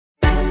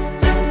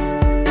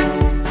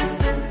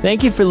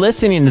Thank you for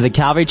listening to the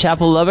Calvary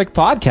Chapel Lubbock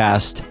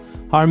podcast.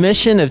 Our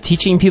mission of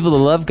teaching people to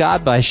love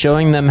God by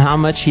showing them how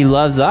much He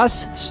loves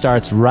us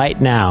starts right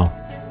now.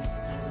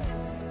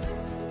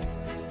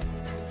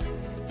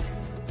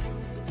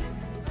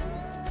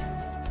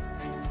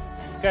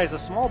 Guys, a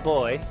small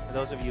boy,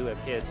 those of you who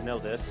have kids know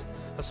this,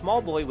 a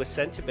small boy was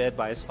sent to bed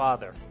by his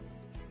father.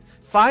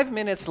 5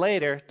 minutes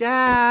later,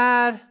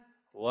 Dad,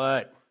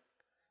 what?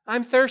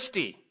 I'm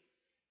thirsty.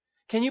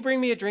 Can you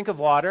bring me a drink of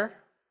water?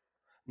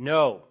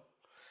 No.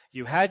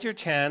 You had your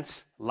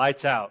chance,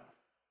 lights out.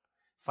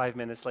 5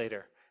 minutes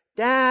later,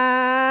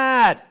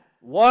 Dad,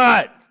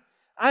 what?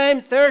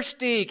 I'm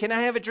thirsty. Can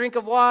I have a drink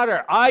of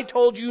water? I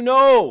told you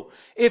no.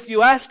 If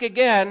you ask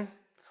again,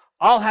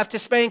 I'll have to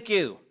spank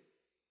you.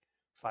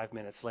 5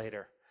 minutes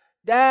later,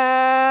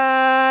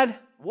 Dad,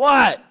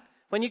 what?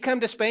 When you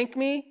come to spank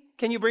me,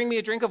 can you bring me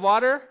a drink of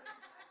water?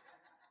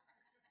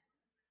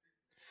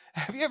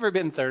 Have you ever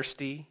been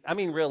thirsty? I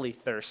mean, really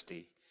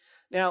thirsty.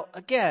 Now,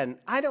 again,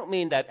 I don't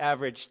mean that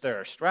average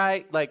thirst,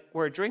 right? Like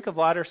where a drink of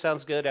water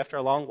sounds good after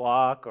a long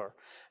walk or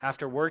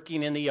after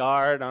working in the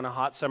yard on a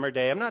hot summer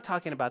day. I'm not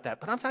talking about that,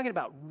 but I'm talking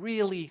about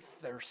really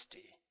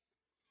thirsty,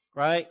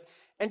 right?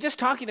 And just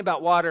talking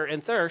about water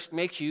and thirst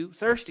makes you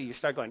thirsty. You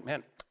start going,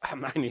 man,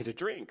 I need a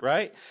drink,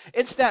 right?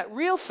 It's that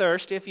real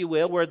thirst, if you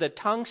will, where the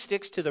tongue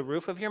sticks to the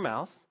roof of your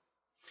mouth.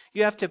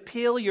 You have to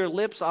peel your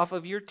lips off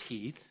of your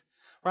teeth,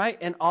 right?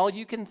 And all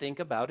you can think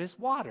about is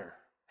water.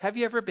 Have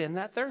you ever been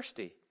that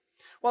thirsty?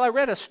 Well, I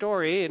read a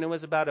story, and it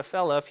was about a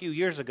fella a few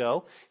years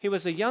ago. He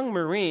was a young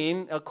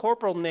Marine, a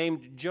corporal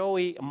named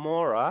Joey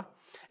Mora,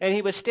 and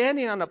he was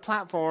standing on a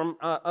platform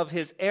of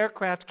his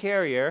aircraft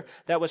carrier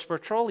that was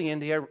patrolling in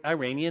the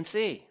Iranian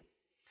Sea.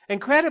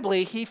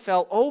 Incredibly, he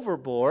fell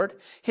overboard.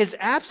 His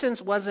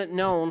absence wasn't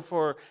known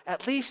for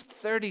at least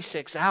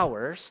 36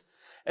 hours.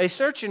 A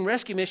search and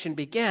rescue mission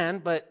began,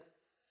 but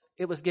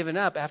it was given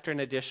up after an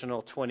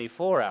additional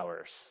 24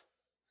 hours.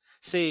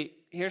 See,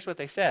 here's what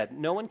they said.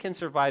 No one can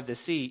survive the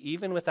sea,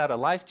 even without a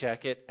life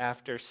jacket,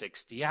 after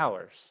 60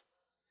 hours.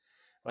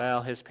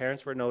 Well, his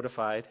parents were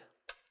notified.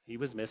 He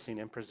was missing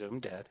and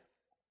presumed dead.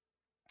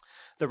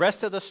 The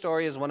rest of the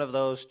story is one of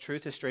those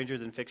truth is stranger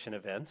than fiction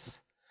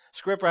events.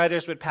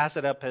 Scriptwriters would pass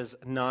it up as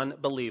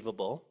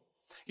non-believable.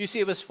 You see,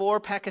 it was 4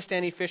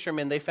 Pakistani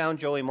fishermen. They found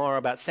Joey Moore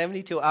about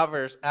 72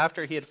 hours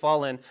after he had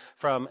fallen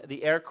from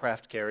the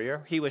aircraft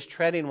carrier. He was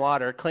treading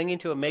water, clinging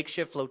to a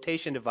makeshift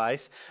flotation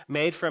device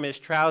made from his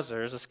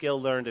trousers, a skill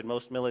learned in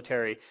most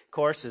military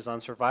courses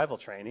on survival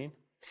training.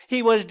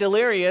 He was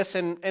delirious,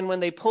 and when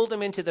they pulled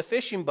him into the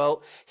fishing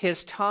boat,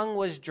 his tongue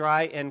was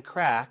dry and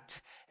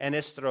cracked, and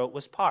his throat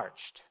was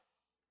parched.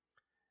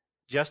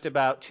 Just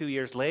about 2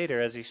 years later,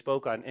 as he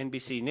spoke on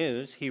NBC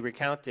News, he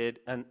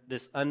recounted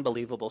this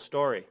unbelievable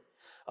story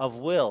of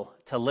will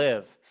to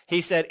live. He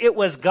said, it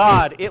was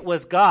God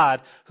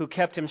who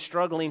kept him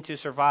struggling to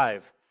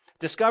survive.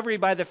 Discovery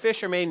by the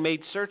fishermen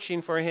made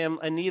searching for him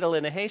a needle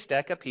in a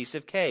haystack a piece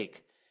of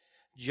cake.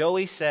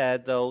 Joey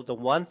said, though, the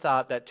one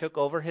thought that took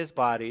over his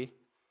body,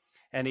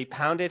 and he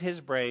pounded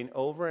his brain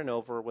over and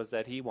over, was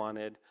that he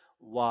wanted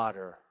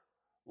water,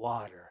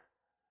 water,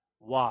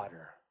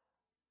 water.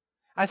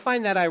 I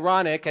find that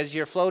ironic as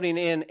you're floating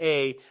in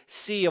a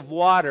sea of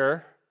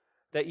water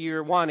that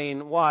you're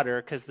wanting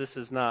water because this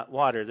is not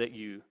water that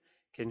you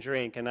can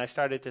drink. And I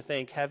started to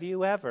think, have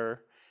you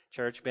ever,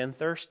 church, been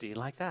thirsty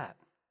like that?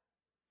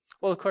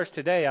 Well, of course,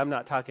 today I'm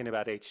not talking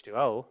about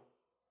H2O.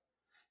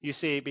 You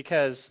see,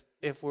 because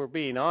if we're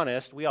being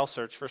honest, we all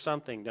search for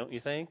something, don't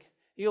you think?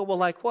 You go, well,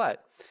 like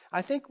what?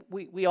 I think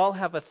we all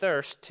have a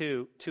thirst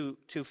to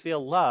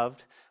feel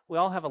loved. We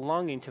all have a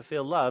longing to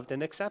feel loved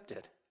and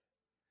accepted.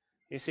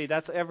 You see,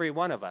 that's every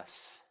one of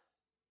us.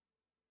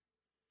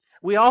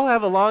 We all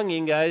have a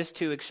longing, guys,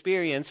 to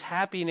experience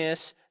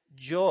happiness,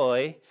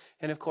 joy,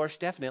 and of course,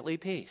 definitely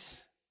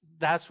peace.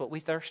 That's what we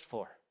thirst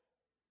for.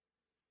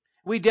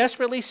 We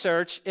desperately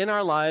search in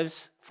our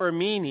lives for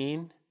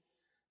meaning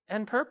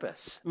and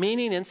purpose,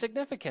 meaning and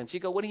significance. You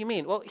go, what do you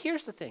mean? Well,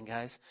 here's the thing,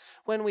 guys.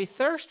 When we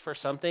thirst for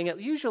something, it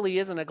usually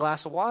isn't a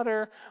glass of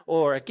water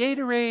or a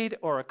Gatorade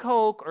or a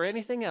Coke or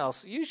anything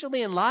else.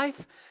 Usually in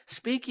life,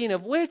 speaking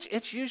of which,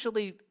 it's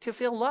usually to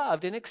feel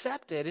loved and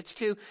accepted. It's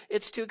to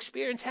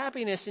experience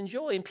happiness and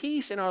joy and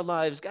peace in our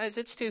lives, guys.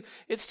 It's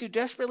to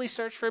desperately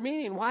search for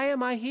meaning. Why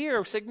am I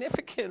here?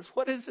 Significance.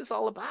 What is this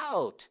all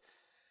about?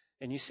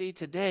 And you see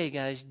today,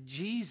 guys,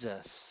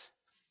 Jesus,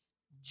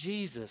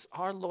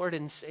 our Lord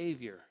and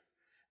Savior,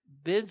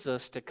 bids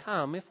us to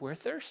come if we're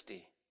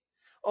thirsty.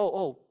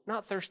 Oh,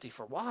 not thirsty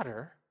for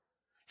water.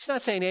 He's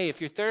not saying, hey, if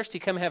you're thirsty,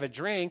 come have a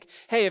drink.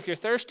 Hey, if you're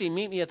thirsty,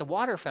 meet me at the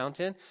water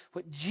fountain.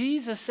 What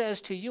Jesus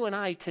says to you and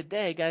I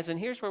today, guys, and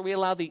here's where we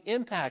allow the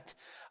impact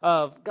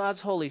of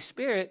God's Holy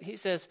Spirit. He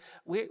says,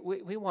 we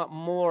want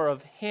more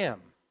of Him.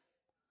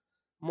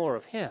 More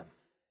of Him.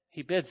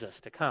 He bids us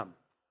to come.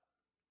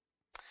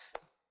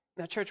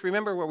 Now, church,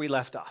 remember where we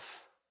left off.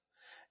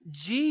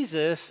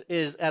 Jesus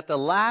is at the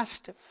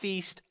last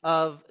feast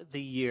of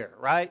the year,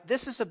 right?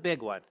 This is a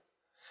big one,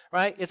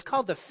 right? It's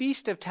called the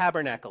Feast of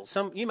Tabernacles.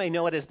 You may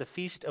know it as the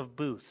Feast of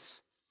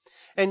Booths.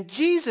 And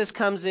Jesus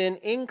comes in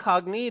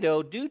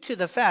incognito due to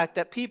the fact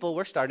that people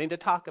were starting to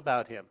talk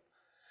about him.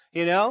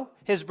 You know,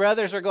 his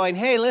brothers are going,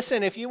 hey,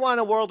 listen, if you want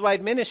a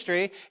worldwide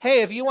ministry,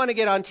 hey, if you want to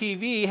get on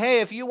TV,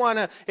 hey, if you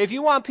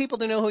want people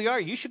to know who you are,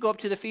 you should go up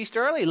to the feast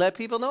early. Let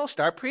people know.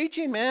 Start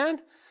preaching, man.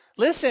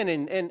 Listen.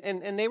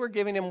 And they were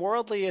giving him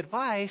worldly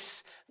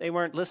advice. They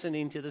weren't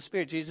listening to the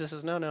Spirit. Jesus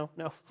says, no.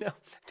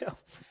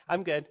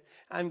 I'm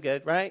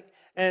good, right?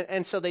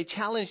 And so they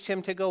challenged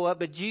him to go up,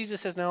 but Jesus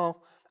says, no,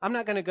 I'm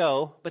not going to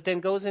go, but then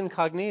goes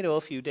incognito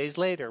a few days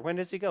later. When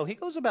does he go? He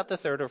goes about the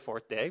third or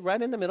fourth day,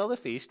 right in the middle of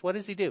the feast. What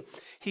does he do?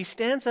 He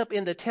stands up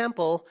in the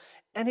temple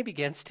and he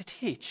begins to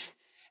teach.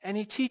 And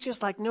he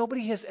teaches like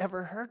nobody has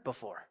ever heard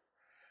before.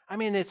 I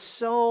mean, it's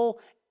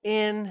so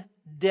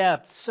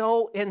in-depth,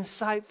 so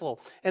insightful.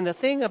 And the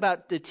thing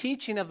about the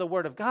teaching of the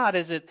Word of God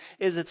is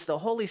it's the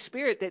Holy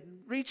Spirit that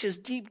reaches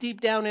deep, deep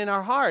down in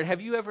our heart.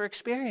 Have you ever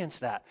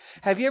experienced that?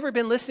 Have you ever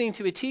been listening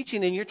to a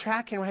teaching and you're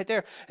tracking right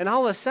there, and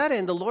all of a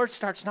sudden the Lord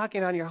starts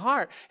knocking on your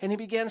heart and he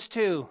begins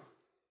to...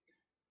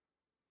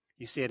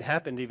 You see, it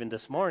happened even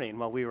this morning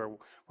while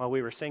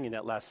we were singing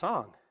that last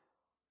song.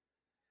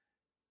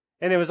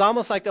 And it was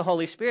almost like the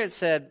Holy Spirit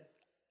said,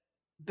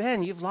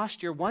 Ben, you've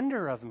lost your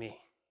wonder of me.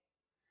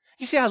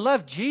 You see, I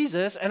love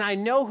Jesus, and I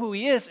know who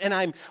he is, and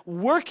I'm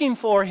working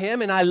for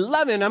him, and I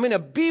love him, and I'm going to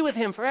be with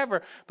him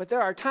forever. But there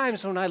are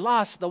times when I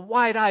lost the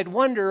wide-eyed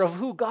wonder of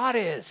who God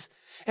is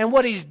and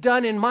what he's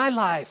done in my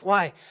life.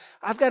 Why?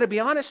 I've got to be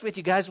honest with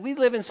you guys. We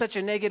live in such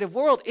a negative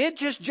world. It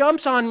just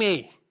jumps on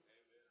me.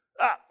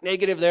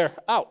 Negative there.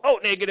 Oh,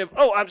 negative.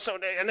 Oh, I'm so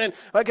negative. And then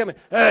I come in,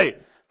 hey,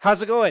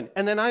 how's it going?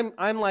 And then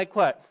I'm like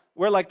what?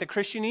 We're like the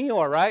Christian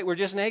Eeyore, right? We're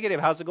just negative.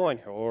 How's it going?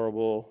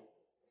 Horrible.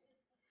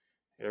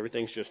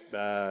 Everything's just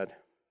bad.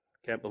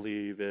 Can't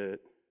believe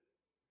it.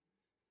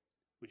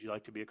 Would you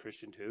like to be a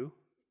Christian too?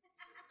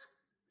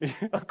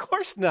 Of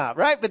course not,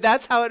 right? But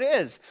that's how it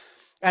is.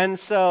 And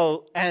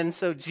so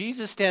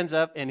Jesus stands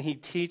up and he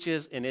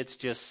teaches, and it's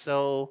just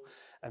so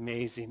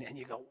amazing. And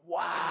you go,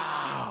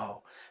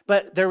 wow.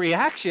 But the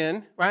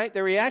reaction, right?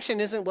 The reaction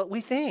isn't what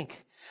we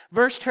think.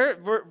 Verse 30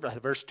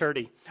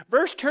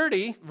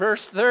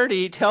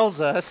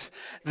 tells us,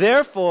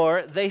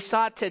 therefore, they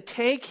sought to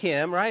take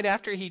him, right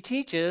after he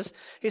teaches.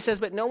 He says,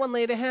 but no one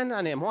laid a hand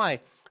on him.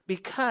 Why?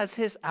 Because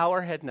his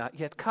hour had not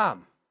yet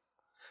come.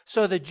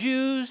 So the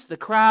Jews, the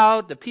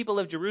crowd, the people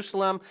of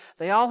Jerusalem,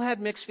 they all had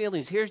mixed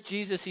feelings. Here's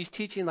Jesus, he's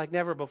teaching like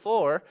never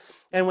before.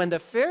 And when the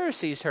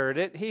Pharisees heard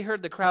it, he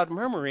heard the crowd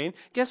murmuring.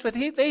 Guess what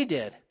they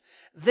did?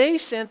 They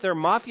sent their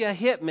mafia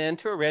hitmen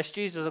to arrest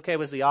Jesus. Okay, it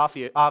was the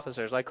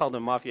officers. I call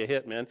them mafia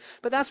hitmen.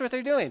 But that's what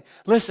they're doing.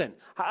 Listen,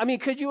 I mean,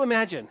 could you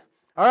imagine?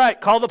 All right,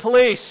 call the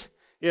police.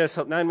 Yes,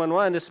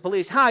 911, this is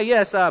police. Hi,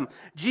 yes,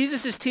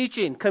 Jesus is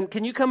teaching.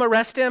 Can you come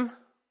arrest him?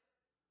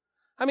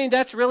 I mean,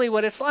 that's really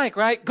what it's like,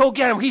 right? Go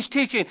get him. He's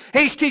teaching.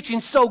 He's teaching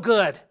so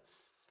good.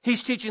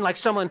 He's teaching like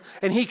someone,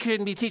 and he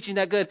couldn't be teaching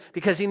that good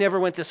because he never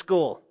went to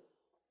school.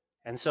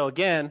 And so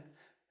again,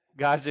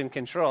 God's in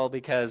control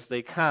because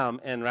they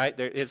come and, right,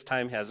 his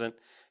time hasn't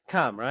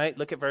come, right?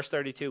 Look at verse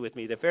 32 with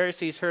me. The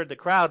Pharisees heard the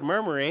crowd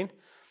murmuring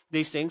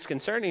these things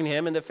concerning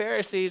him, and the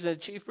Pharisees and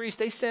the chief priests,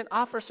 they sent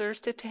officers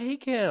to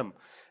take him.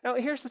 Now,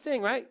 here's the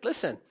thing, right?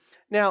 Listen.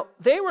 Now,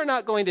 they were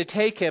not going to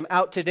take him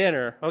out to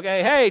dinner,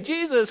 okay? Hey,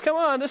 Jesus, come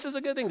on, this is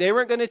a good thing. They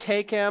weren't going to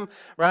take him,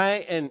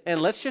 right?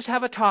 And let's just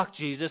have a talk,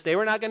 Jesus. They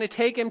were not going to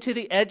take him to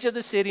the edge of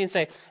the city and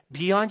say,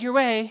 be on your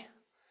way.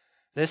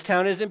 This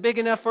town isn't big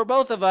enough for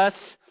both of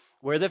us.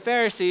 We're the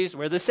Pharisees,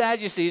 we're the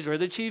Sadducees, we're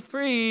the chief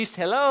priests.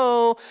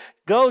 Hello,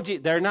 go.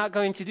 They're not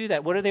going to do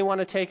that. What do they want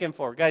to take him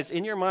for? Guys,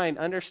 in your mind,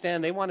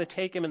 understand they want to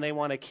take him and they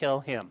want to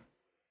kill him.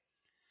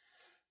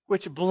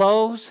 Which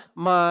blows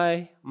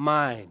my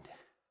mind.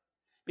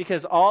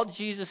 Because all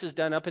Jesus has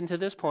done up until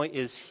this point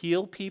is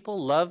heal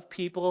people, love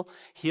people,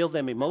 heal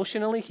them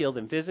emotionally, heal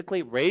them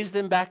physically, raise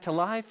them back to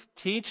life,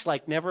 teach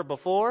like never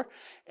before.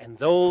 And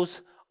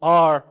those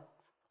are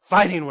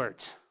fighting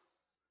words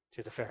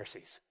to the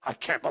Pharisees. I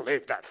can't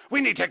believe that. We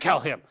need to kill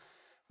him.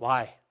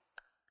 Why?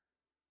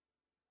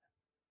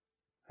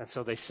 And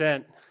so they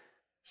sent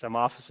some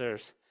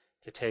officers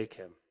to take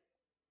him.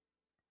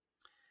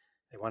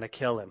 They want to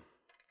kill him.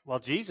 Well,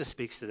 Jesus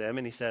speaks to them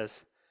and he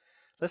says,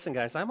 listen,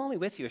 guys, I'm only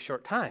with you a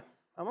short time.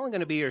 I'm only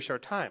going to be here a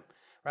short time,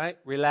 right?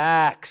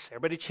 Relax.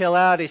 Everybody chill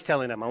out, he's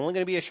telling them. I'm only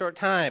going to be a short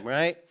time,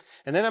 right?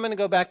 And then I'm going to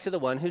go back to the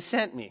one who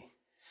sent me.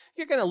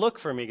 You're going to look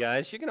for me,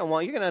 guys. You're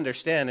going to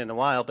understand in a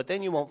while, but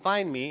then you won't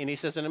find me. And he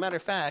says, as a matter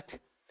of fact,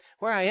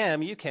 where I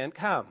am, you can't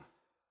come.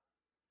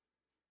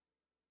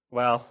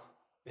 Well,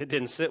 it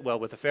didn't sit well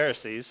with the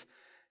Pharisees,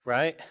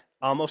 right?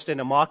 Almost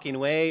in a mocking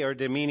way or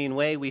demeaning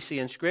way we see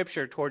in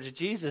Scripture towards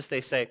Jesus,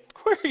 they say,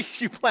 where are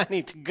you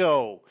planning to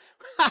go?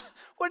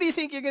 What do you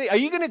think you're going to do? Are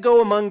you going to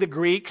go among the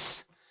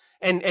Greeks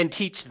and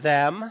teach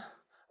them?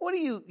 What do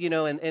you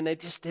and they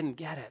just didn't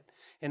get it.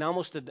 In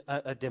almost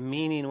a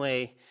demeaning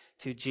way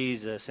to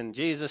Jesus. And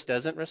Jesus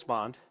doesn't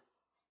respond.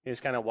 He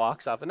just kind of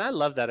walks off. And I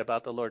love that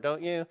about the Lord,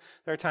 don't you?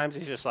 There are times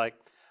he's just like,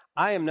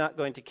 I am not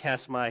going to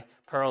cast my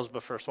pearls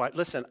before swine.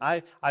 Listen,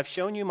 I've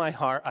shown you my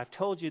heart. I've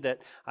told you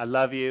that I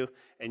love you,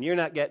 and you're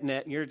not getting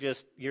it.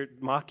 You're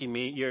mocking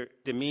me. You're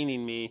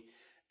demeaning me.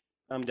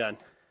 I'm done.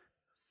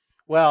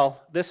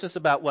 Well, this is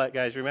about what,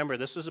 guys? Remember,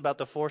 this was about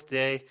the fourth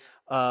day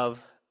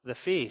of the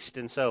feast.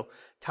 And so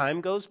time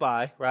goes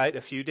by, right?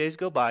 A few days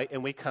go by,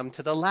 and we come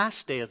to the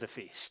last day of the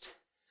feast.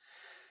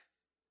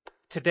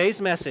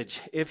 Today's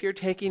message, if you're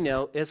taking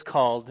note, is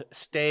called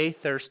Stay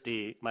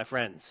Thirsty, my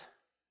friends.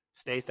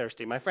 Stay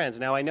thirsty, my friends.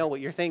 Now, I know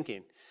what you're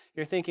thinking.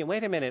 You're thinking,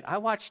 wait a minute, I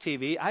watch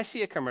TV, I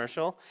see a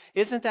commercial.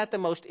 Isn't that the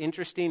most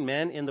interesting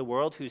man in the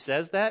world who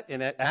says that?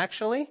 And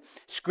actually,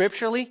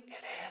 scripturally,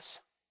 it is.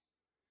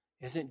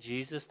 Isn't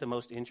Jesus the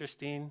most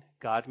interesting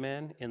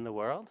God-man in the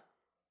world?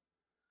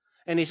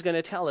 And he's going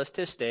to tell us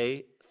to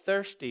stay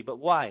thirsty. But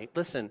why?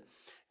 Listen,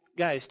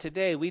 guys,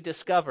 today we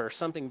discover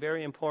something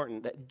very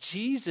important, that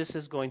Jesus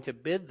is going to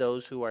bid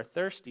those who are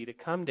thirsty to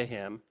come to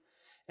him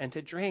and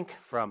to drink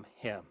from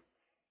him.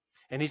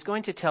 And he's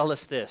going to tell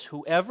us this: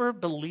 whoever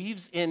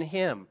believes in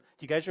him.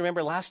 Do you guys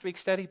remember last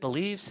week's study?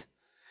 Believes?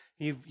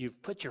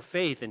 You've put your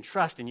faith and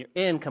trust and you're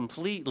in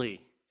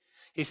completely.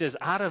 He says,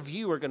 out of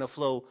you are going to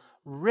flow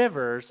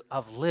rivers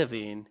of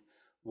living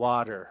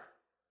water.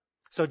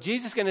 So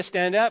Jesus is going to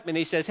stand up and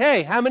he says,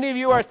 hey, how many of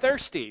you are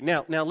thirsty?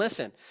 Now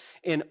listen,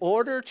 in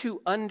order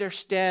to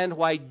understand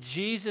why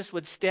Jesus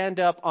would stand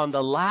up on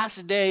the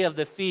last day of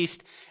the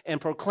feast and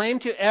proclaim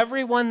to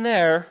everyone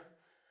there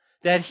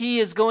that he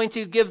is going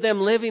to give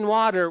them living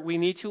water, we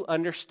need to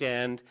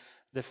understand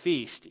the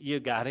feast. You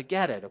got to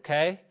get it,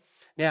 okay?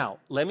 Now,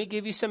 let me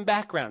give you some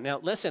background. Now,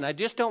 listen, I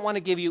just don't want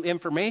to give you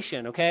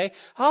information, okay?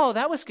 Oh,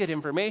 that was good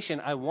information.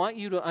 I want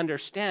you to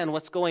understand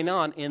what's going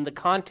on in the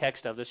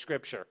context of the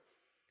scripture.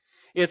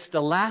 It's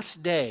the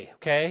last day,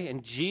 okay?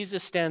 And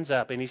Jesus stands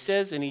up and he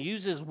says, and he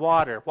uses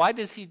water. Why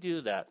does he do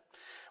that?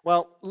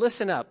 Well,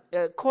 listen up.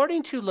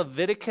 According to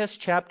Leviticus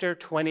chapter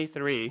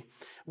 23,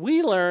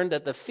 we learned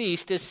that the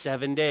feast is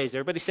 7 days.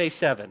 Everybody say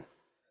 7.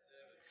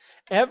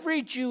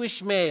 Every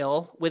Jewish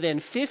male within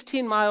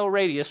 15-mile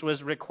radius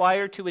was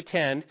required to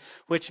attend,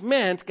 which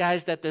meant,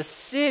 guys, that the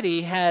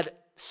city had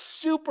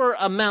super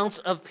amounts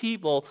of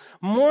people,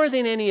 more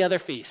than any other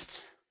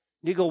feasts.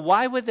 You go,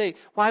 why was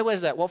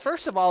that? Well,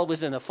 first of all, it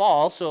was in the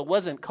fall, so it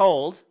wasn't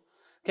cold.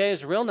 Okay, it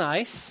was real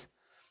nice.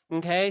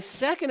 Okay,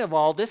 second of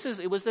all,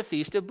 it was the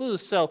Feast of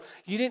Booths, so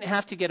you didn't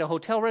have to get a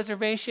hotel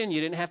reservation,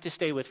 you didn't have to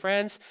stay with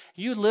friends,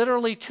 you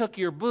literally took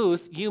your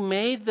booth, you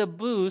made the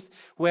booth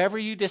wherever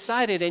you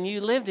decided, and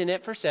you lived in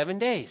it for 7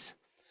 days.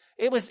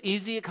 It was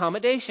easy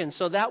accommodation,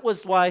 so that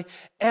was why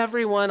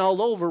everyone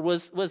all over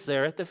was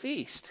there at the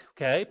feast,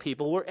 okay?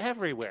 People were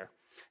everywhere.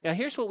 Now,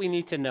 here's what we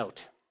need to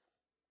note.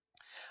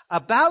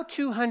 About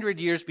 200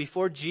 years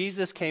before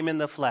Jesus came in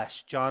the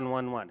flesh, John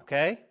 1:1,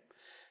 okay?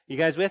 You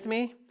guys with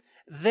me?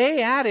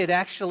 They added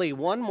actually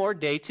one more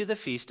day to the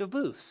Feast of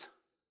Booths.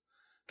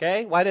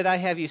 Okay, why did I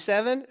have you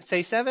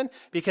say 7?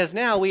 Because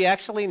now we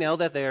actually know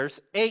that there's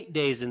 8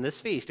 days in this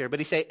feast.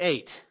 Everybody say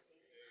 8.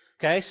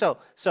 Okay, so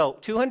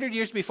 200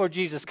 years before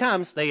Jesus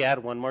comes, they add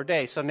one more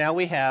day. So now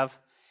we have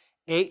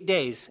 8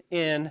 days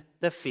in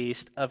the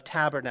Feast of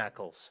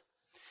Tabernacles.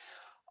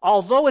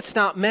 Although it's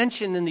not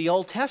mentioned in the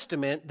Old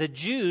Testament, the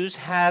Jews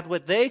had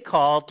what they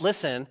called,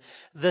 listen,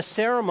 the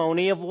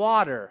ceremony of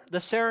water.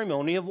 The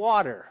ceremony of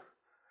water.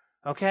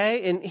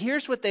 Okay, and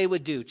here's what they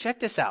would do. Check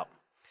this out.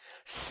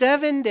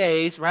 7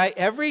 days, right?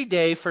 Every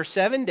day for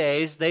 7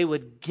 days, they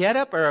would get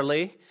up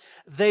early.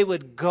 They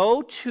would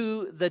go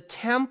to the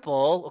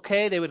temple,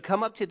 okay? They would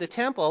come up to the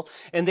temple,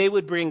 and they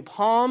would bring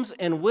palms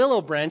and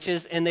willow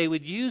branches, and they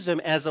would use them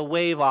as a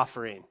wave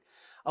offering.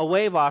 A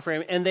wave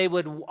offering, and they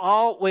would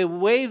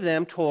wave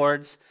them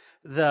towards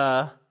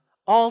the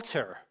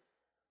altar.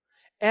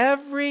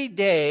 Every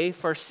day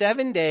for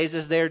 7 days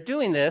as they're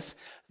doing this,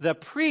 the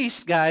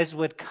priest, guys,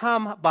 would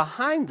come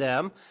behind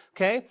them,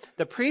 okay?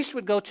 The priest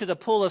would go to the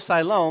pool of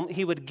Siloam.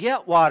 He would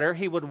get water.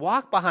 He would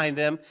walk behind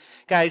them.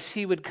 Guys,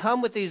 he would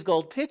come with these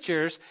gold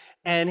pitchers,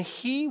 and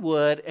he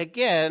would,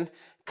 again,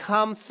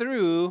 come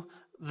through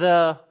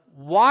the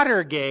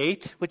water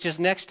gate, which is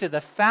next to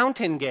the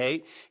fountain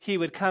gate. He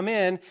would come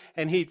in,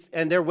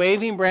 and they're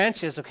waving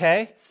branches,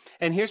 okay?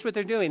 And here's what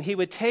they're doing. He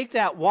would take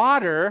that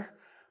water,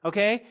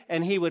 okay,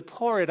 and he would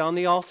pour it on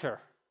the altar.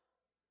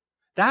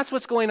 That's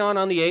what's going on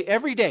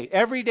every day.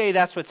 Every day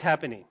that's what's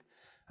happening.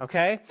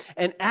 Okay?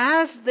 And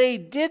as they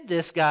did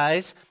this,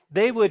 guys,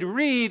 they would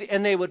read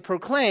and they would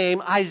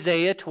proclaim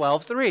Isaiah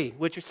 12:3,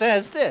 which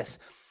says this: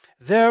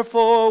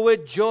 therefore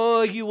with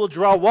joy you will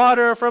draw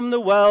water from the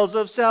wells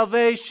of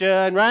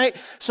salvation, right?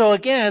 So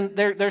again,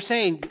 they're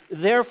saying,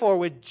 therefore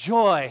with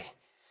joy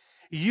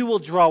you will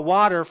draw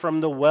water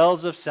from the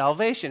wells of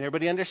salvation.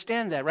 Everybody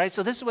understand that, right?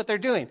 So this is what they're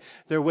doing.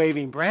 They're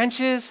waving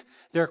branches.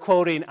 They're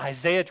quoting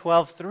Isaiah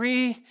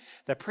 12:3.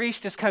 The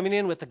priest is coming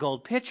in with the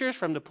gold pitchers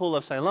from the pool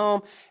of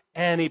Siloam,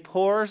 and he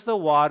pours the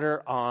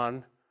water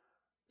on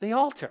the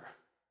altar.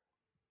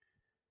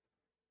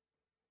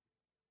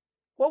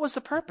 What was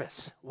the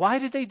purpose? Why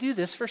did they do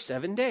this for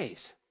 7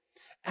 days?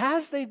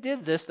 As they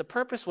did this, the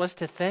purpose was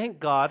to thank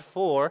God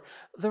for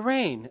the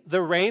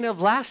rain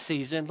of last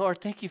season. Lord,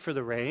 thank you for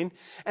the rain.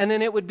 And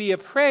then it would be a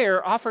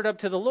prayer offered up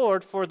to the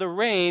Lord for the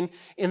rain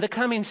in the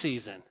coming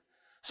season.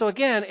 So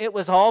again, it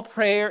was all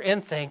prayer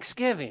and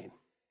thanksgiving.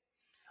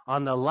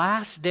 On the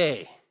last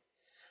day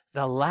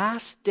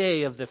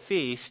of the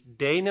feast,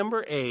 day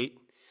number 8,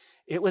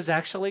 it was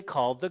actually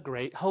called the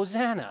Great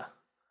Hosanna.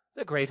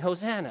 The Great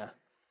Hosanna.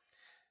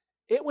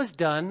 It was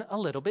done a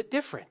little bit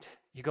different.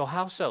 You go,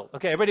 how so?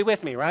 Okay, everybody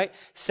with me, right?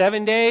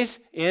 7 days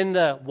in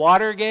the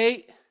water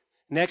gate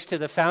next to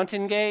the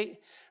fountain gate,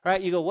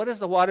 right? You go, what does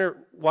the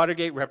water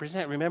gate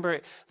represent?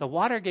 Remember, the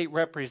water gate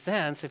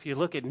represents, if you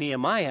look at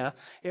Nehemiah,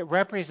 it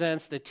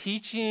represents the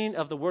teaching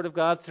of the Word of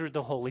God through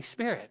the Holy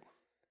Spirit,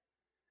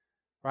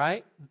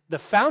 right? The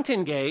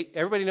fountain gate,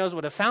 everybody knows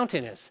what a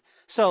fountain is.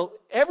 So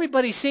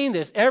everybody's seen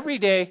this. Every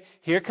day,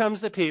 here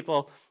comes the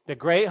people, the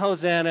great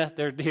Hosanna.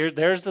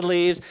 There's the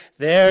leaves.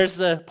 There's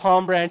the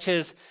palm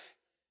branches.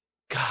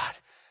 God,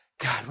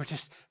 we're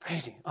just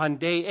praising. On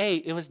day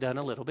 8, it was done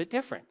a little bit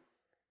different.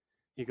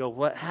 You go,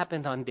 what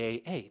happened on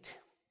day 8?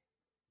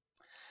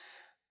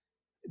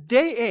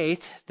 Day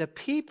 8, the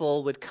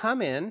people would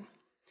come in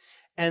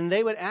and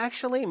they would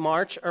actually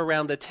march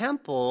around the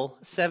temple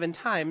 7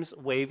 times,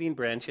 waving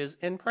branches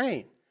and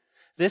praying.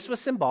 This was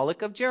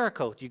symbolic of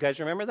Jericho. Do you guys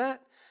remember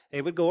that?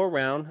 They would go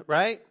around,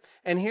 right?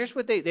 And here's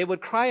what they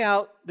would cry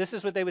out. This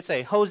is what they would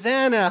say.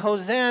 Hosanna,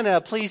 Hosanna,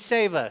 please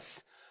save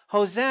us.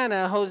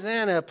 Hosanna,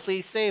 Hosanna,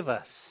 please save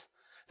us.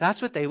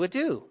 That's what they would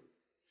do.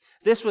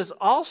 This was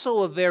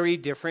also a very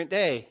different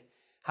day.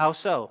 How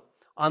so?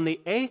 On the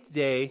 8th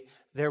day,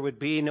 there would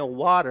be no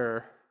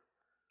water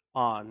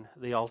on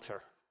the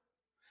altar.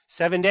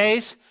 7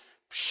 days,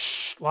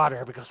 water.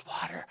 Everybody goes,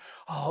 water.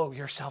 Oh,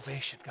 your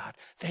salvation, God.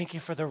 Thank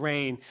you for the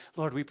rain.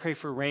 Lord, we pray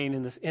for rain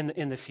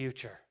in the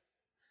future.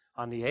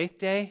 On the 8th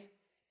day,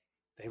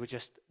 they would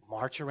just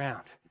march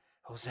around.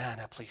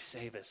 Hosanna, please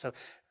save us. So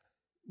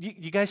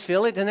you guys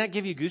feel it? Doesn't that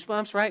give you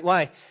goosebumps, right?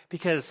 Why?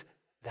 Because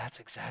that's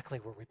exactly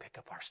where we pick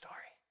up our story.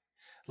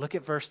 Look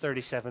at verse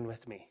 37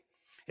 with me.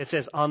 It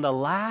says, on the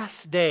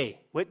last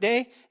day, what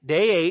day?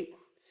 Day 8,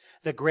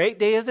 the great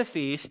day of the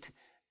feast,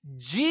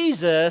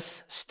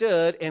 Jesus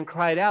stood and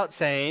cried out,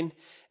 saying,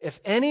 if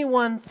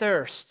anyone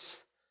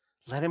thirsts,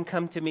 let him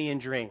come to me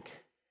and drink.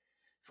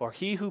 For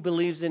he who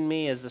believes in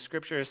me, as the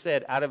scripture has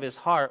said, out of his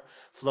heart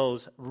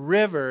flows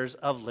rivers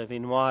of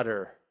living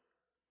water.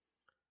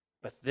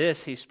 But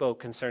this he spoke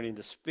concerning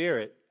the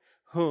Spirit,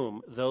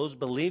 whom those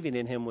believing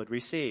in him would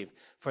receive.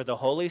 For the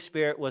Holy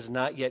Spirit was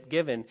not yet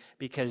given,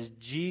 because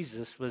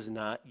Jesus was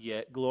not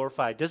yet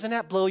glorified. Doesn't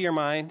that blow your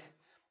mind?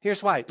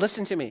 Here's why.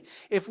 Listen to me.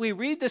 If we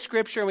read the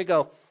scripture and we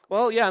go,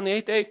 well, yeah, on the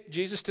 8th day,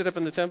 Jesus stood up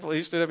in the temple.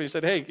 He stood up and he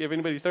said, hey, if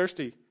anybody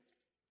thirsty.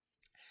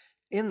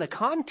 In the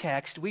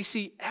context, we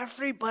see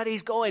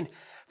everybody's going,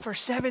 for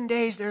 7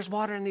 days there's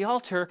water in the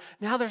altar.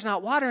 Now there's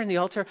not water in the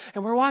altar.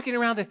 And we're walking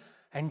around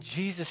and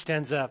Jesus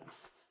stands up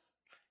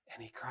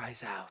and he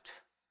cries out.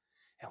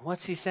 And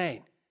what's he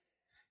saying?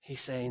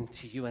 He's saying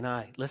to you and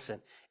I,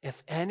 listen,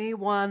 if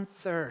anyone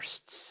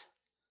thirsts,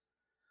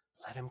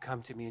 let him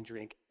come to me and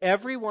drink.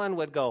 Everyone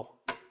would go,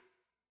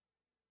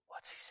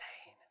 what's he saying?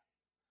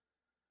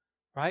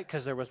 Right?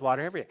 Because there was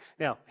water everywhere.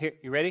 Now, here,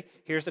 you ready?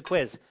 Here's the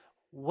quiz.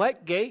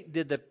 What gate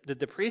did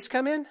the priest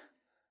come in?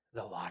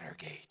 The water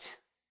gate.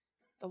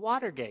 The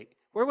water gate.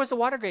 Where was the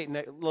water gate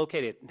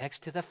located?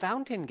 Next to the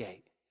fountain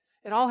gate.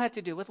 It all had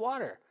to do with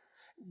water.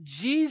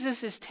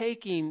 Jesus is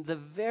taking the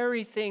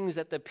very things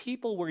that the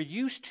people were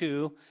used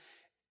to,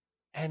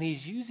 and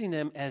he's using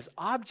them as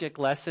object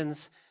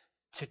lessons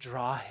to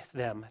draw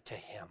them to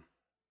him.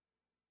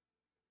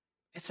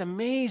 It's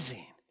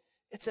amazing.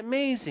 It's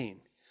amazing.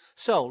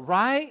 So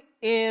right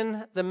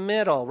in the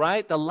middle,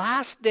 right, the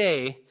last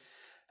day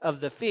of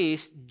the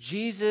feast,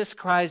 Jesus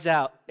cries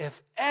out,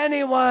 if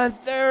anyone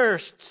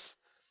thirsts,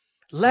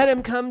 let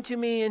him come to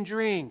me and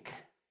drink.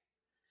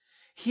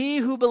 He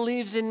who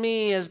believes in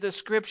me, as the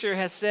scripture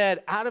has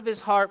said, out of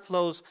his heart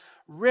flows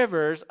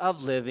rivers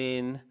of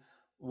living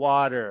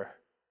water.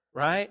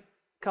 Right?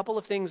 A couple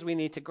of things we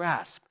need to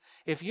grasp.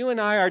 If you and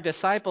I are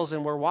disciples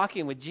and we're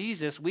walking with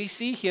Jesus, we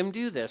see him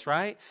do this,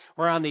 right?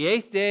 We're on the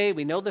 8th day.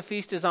 We know the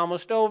feast is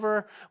almost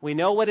over. We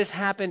know what has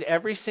happened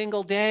every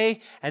single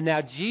day. And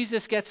now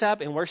Jesus gets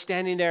up and we're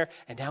standing there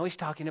and now he's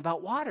talking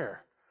about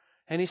water.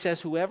 And he says,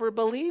 whoever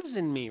believes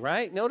in me,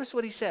 right? Notice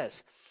what he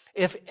says.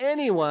 If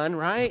anyone,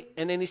 right?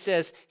 And then he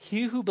says,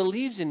 he who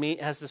believes in me,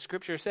 as the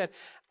scripture said,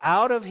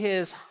 out of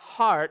his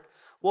heart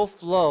will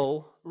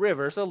flow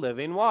rivers of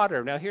living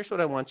water. Now here's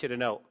what I want you to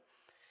know.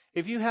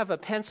 If you have a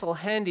pencil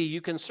handy,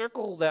 you can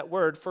circle that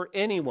word for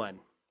anyone.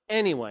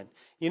 Anyone.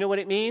 You know what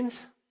it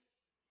means?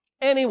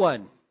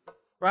 Anyone.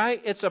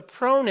 Right? It's a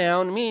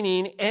pronoun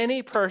meaning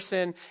any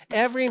person,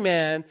 every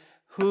man,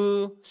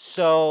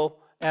 whosoever.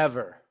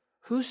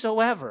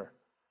 Whosoever.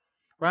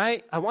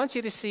 Right? I want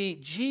you to see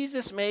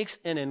Jesus makes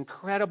an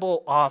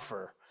incredible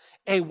offer.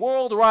 A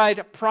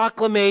worldwide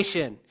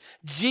proclamation.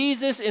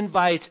 Jesus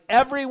invites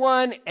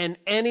everyone and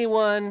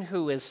anyone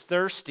who is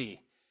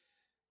thirsty.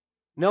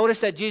 Notice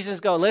that Jesus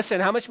go, listen,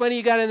 how much money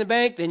you got in the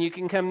bank? Then you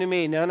can come to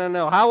me. No, no,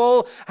 no. How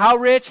old, how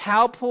rich,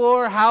 how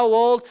poor, how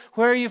old,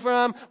 where are you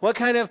from? What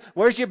kind of,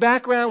 where's your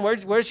background?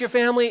 Where's your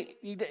family?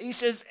 He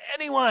says,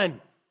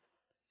 anyone.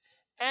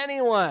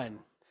 Anyone.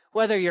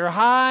 Whether you're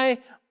high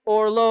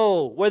or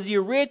low, whether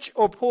you're rich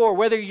or poor,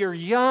 whether you're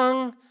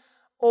young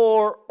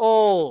or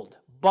old,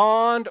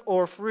 bond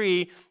or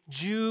free,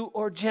 Jew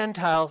or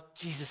Gentile,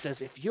 Jesus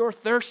says, if you're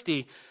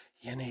thirsty,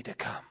 you need to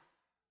come.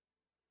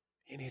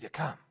 You need to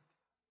come.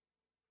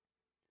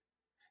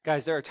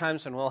 Guys, there are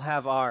times when we'll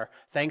have our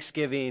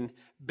Thanksgiving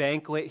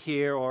banquet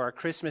here or our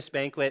Christmas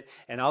banquet,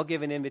 and I'll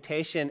give an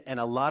invitation,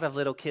 and a lot of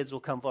little kids will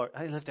come forward.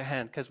 Hey, lift their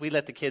hand, because we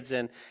let the kids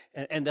in,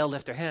 and they'll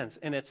lift their hands.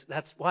 And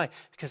that's why.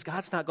 Because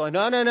God's not going,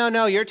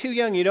 no, you're too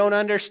young, you don't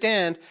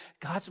understand.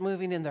 God's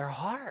moving in their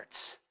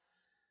hearts.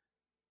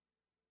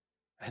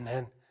 And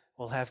then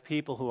we'll have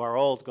people who are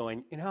old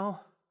going, I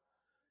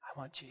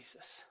want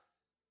Jesus.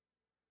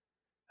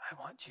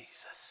 I want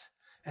Jesus.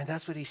 And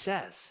that's what he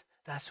says.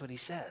 That's what he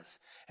says.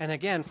 And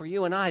again, for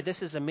you and I,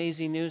 this is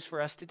amazing news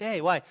for us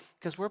today. Why?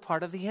 Because we're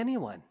part of the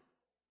anyone.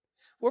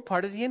 We're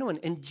part of the anyone.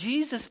 And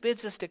Jesus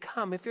bids us to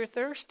come if you're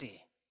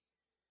thirsty.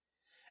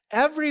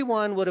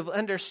 Everyone would have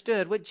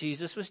understood what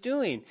Jesus was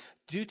doing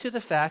due to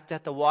the fact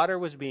that the water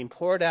was being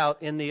poured out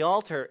in the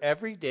altar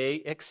every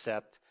day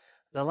except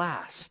the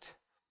last.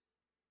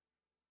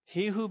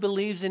 He who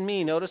believes in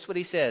me, notice what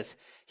he says.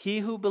 He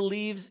who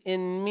believes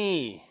in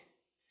me,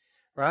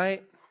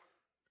 right?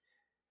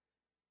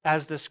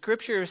 As the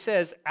scripture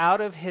says, out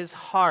of his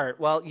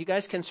heart. Well, you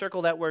guys can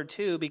circle that word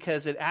too,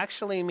 because it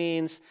actually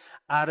means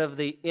out of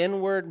the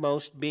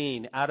inwardmost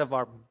being, out of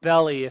our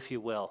belly, if you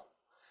will.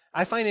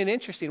 I find it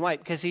interesting. Why?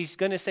 Because he's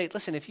going to say,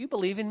 listen, if you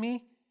believe in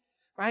me,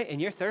 right,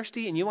 and you're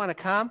thirsty and you want to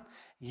come,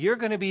 you're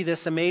going to be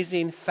this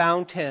amazing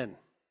fountain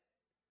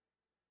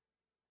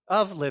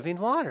of living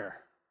water.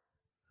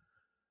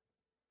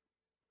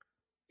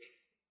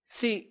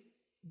 See,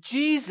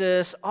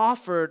 Jesus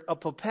offered a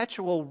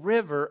perpetual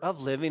river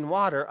of living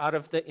water out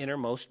of the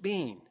innermost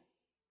being.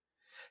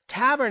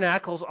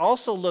 Tabernacles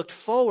also looked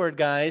forward,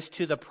 guys,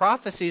 to the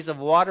prophecies of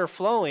water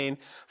flowing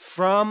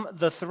from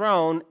the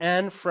throne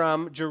and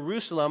from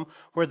Jerusalem,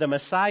 where the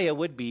Messiah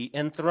would be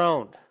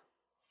enthroned.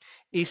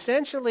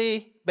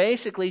 Essentially,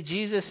 basically,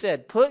 Jesus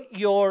said, put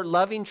your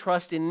loving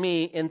trust in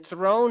me,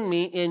 enthrone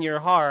me in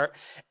your heart,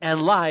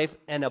 and life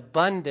and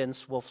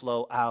abundance will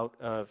flow out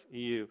of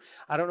you.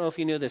 I don't know if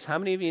you knew this. How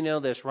many of you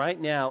know this?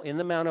 Right now, in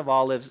the Mount of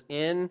Olives,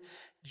 in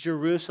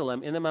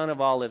Jerusalem, in the Mount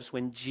of Olives,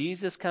 when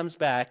Jesus comes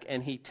back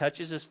and he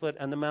touches his foot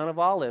on the Mount of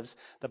Olives,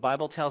 the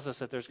Bible tells us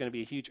that there's going to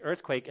be a huge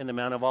earthquake and the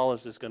Mount of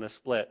Olives is going to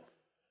split.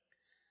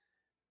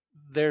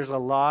 There's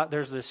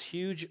this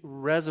huge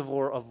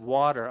reservoir of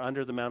water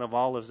under the Mount of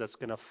Olives that's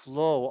going to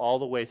flow all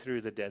the way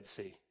through the Dead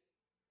Sea.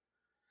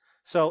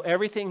 So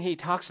everything he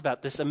talks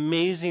about, this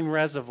amazing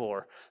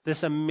reservoir,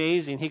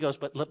 he goes,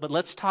 but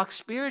let's talk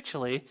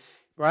spiritually,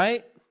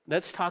 right?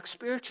 Let's talk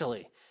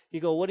spiritually. You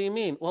go, what do you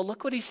mean? Well,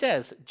 look what he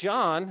says.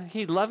 John,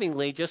 he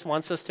lovingly just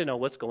wants us to know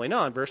what's going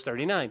on. Verse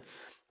 39.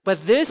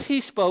 But this he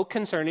spoke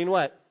concerning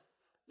what?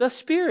 The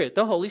Spirit,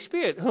 the Holy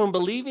Spirit, whom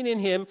believing in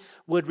him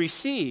would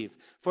receive.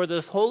 For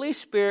the Holy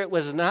Spirit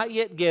was not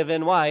yet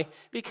given. Why?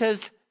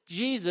 Because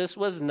Jesus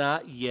was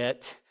not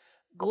yet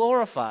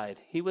glorified.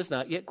 He was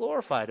not yet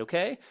glorified,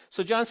 okay?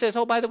 So John says,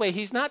 oh, by the way,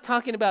 he's not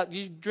talking about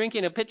you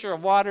drinking a pitcher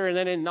of water and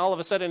then all of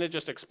a sudden it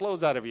just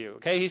explodes out of you,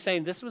 okay? He's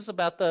saying this was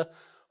about the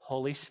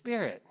Holy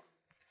Spirit.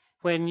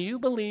 When you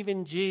believe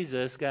in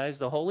Jesus, guys,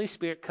 the Holy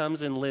Spirit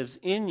comes and lives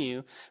in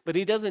you, but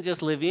he doesn't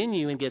just live in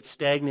you and get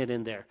stagnant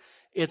in there.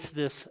 It's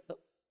this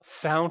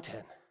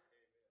fountain.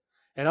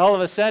 And all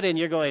of a sudden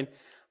you're going,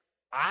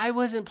 I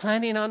wasn't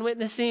planning on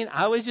witnessing.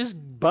 I was just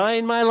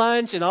buying my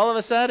lunch, and all of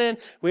a sudden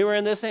we were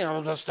in this thing.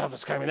 All this stuff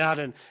is coming out,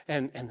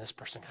 and this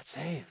person got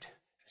saved.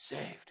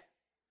 Saved.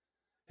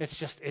 It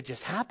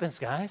just happens,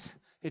 guys.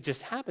 It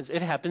just happens.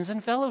 It happens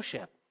in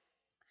fellowship.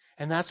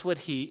 And that's what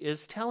he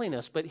is telling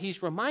us. But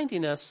he's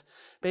reminding us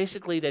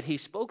basically that he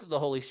spoke of the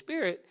Holy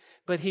Spirit,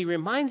 but he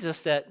reminds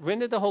us that when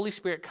did the Holy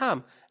Spirit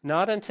come?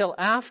 Not until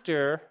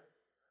after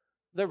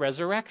the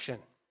resurrection.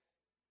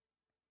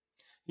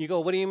 You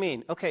go, what do you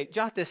mean? Okay,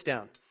 jot this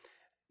down.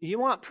 You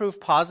want proof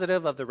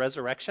positive of the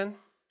resurrection?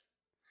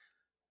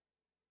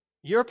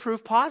 You're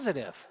proof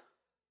positive.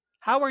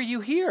 How are you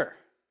here?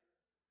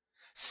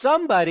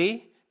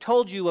 Somebody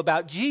told you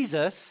about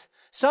Jesus.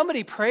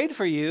 Somebody prayed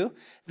for you.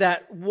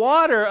 That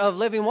water of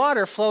living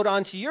water flowed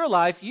onto your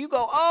life. You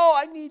go, oh,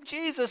 I need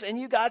Jesus, and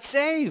you got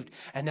saved.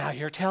 And now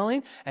you're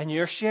telling and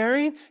you're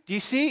sharing. Do you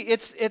see?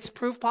 It's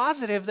proof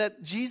positive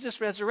that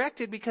Jesus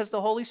resurrected because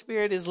the Holy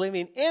Spirit is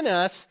living in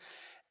us.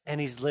 And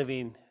he's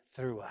living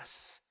through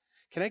us.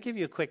 Can I give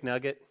you a quick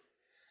nugget?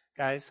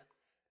 Guys,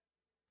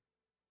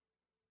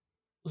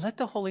 let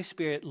the Holy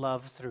Spirit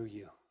love through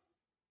you.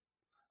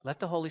 Let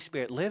the Holy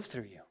Spirit live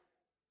through you.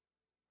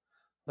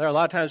 There are a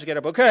lot of times we get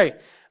up, okay,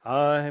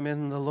 I'm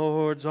in the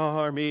Lord's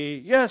army.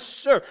 Yes,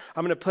 sir.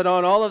 I'm going to put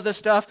on all of this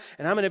stuff,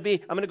 and I'm going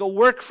to go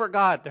work for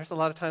God. There's a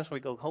lot of times when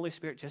we go, Holy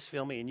Spirit, just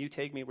fill me, and you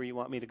take me where you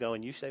want me to go,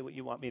 and you say what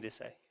you want me to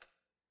say.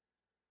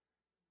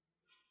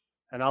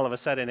 And all of a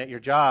sudden at your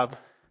job,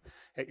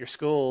 at your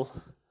school,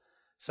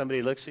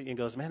 somebody looks at you and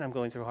goes, man, I'm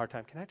going through a hard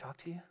time. Can I talk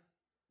to you?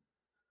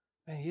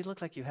 Man, you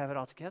look like you have it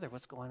all together.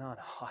 What's going on?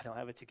 Oh, I don't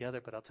have it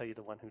together, but I'll tell you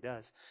the one who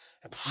does.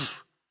 And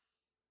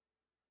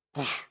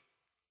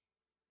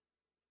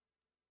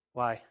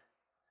why?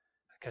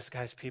 Because,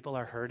 guys, people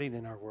are hurting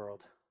in our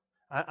world.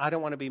 I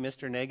don't want to be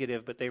Mr.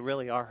 Negative, but they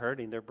really are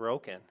hurting. They're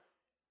broken.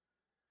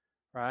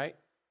 Right?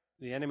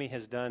 The enemy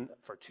has done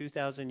for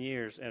 2,000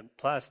 years, and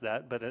plus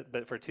that,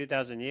 but for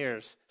 2,000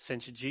 years,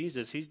 since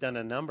Jesus, he's done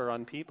a number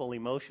on people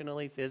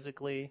emotionally,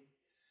 physically.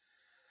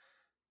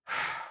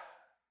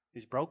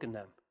 He's broken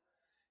them.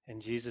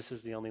 And Jesus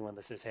is the only one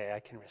that says, hey,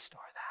 I can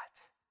restore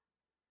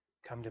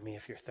that. Come to me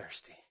if you're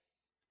thirsty.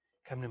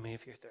 Come to me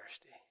if you're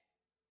thirsty.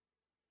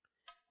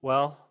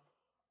 Well,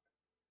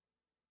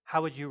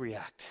 how would you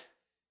react?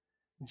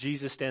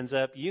 Jesus stands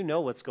up. You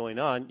know what's going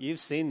on. You've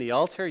seen the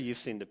altar. You've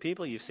seen the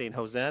people. You've seen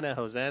Hosanna,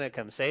 Hosanna,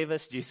 come save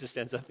us. Jesus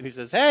stands up and he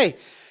says, hey,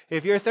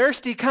 if you're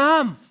thirsty,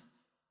 come.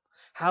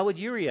 How would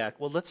you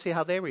react? Well, let's see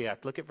how they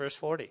react. Look at verse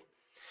 40.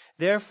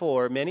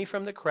 Therefore, many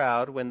from the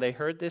crowd, when they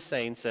heard this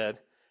saying, said,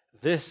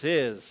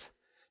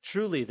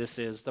 truly this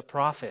is the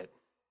prophet.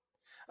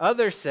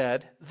 Others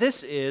said,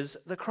 this is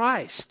the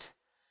Christ.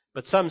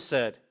 But some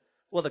said,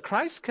 will the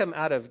Christ come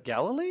out of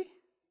Galilee?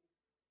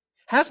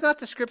 Has not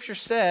the scripture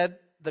said,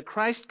 the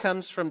Christ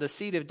comes from the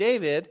seed of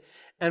David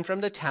and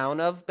from the town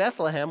of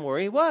Bethlehem where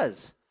he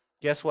was?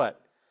 Guess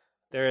what?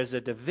 There is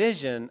a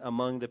division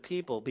among the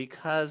people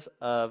because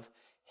of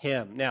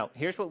him. Now,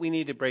 here's what we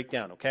need to break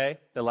down, okay?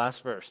 The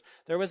last verse.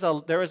 There was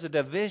a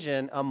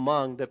division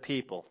among the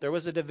people. There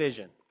was a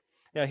division.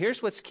 Now,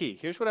 here's what's key.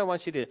 Here's what I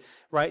want you to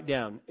write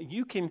down.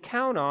 You can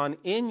count on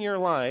in your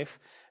life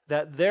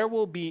that there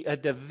will be a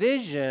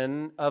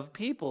division of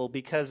people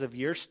because of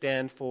your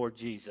stand for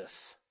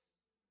Jesus.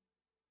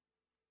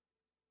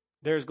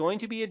 There's going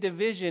to be a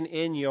division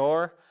in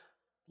your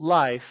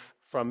life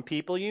from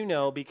people you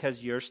know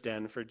because you're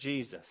standing for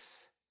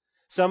Jesus.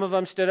 Some of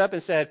them stood up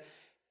and said,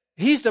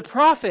 he's the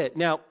prophet.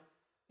 Now,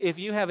 if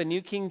you have a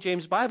New King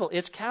James Bible,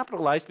 it's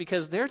capitalized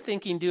because they're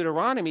thinking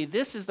Deuteronomy.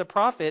 This is the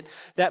prophet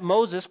that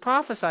Moses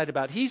prophesied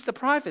about. He's the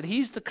prophet.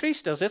 He's the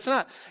Christos. It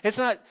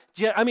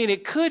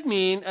could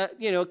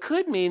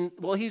mean,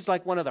 well, he's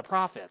like one of the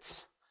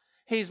prophets.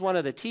 He's one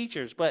of the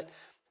teachers, but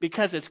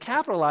because it's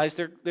capitalized,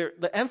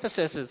 the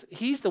emphasis is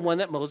he's the one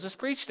that Moses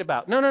preached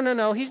about.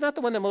 No. He's not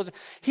the one that Moses.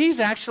 He's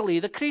actually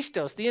the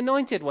Christos, the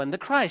anointed one, the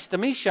Christ, the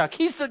Meshach.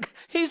 He's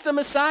the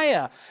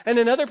Messiah. And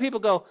then other people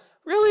go,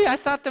 really? I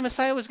thought the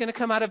Messiah was going to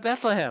come out of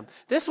Bethlehem.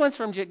 This one's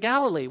from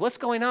Galilee. What's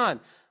going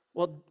on?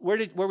 Well,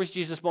 where was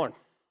Jesus born?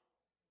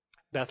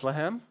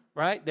 Bethlehem,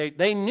 right?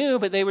 They knew,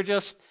 but they were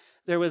just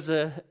there was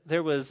a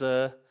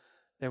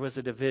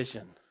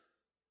division.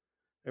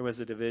 There was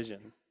a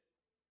division.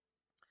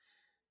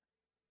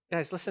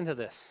 Guys, listen to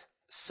this.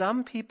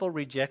 Some people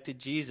rejected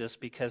Jesus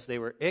because they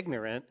were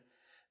ignorant,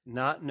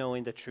 not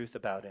knowing the truth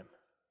about him.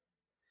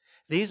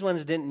 These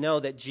ones didn't know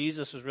that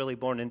Jesus was really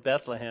born in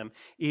Bethlehem,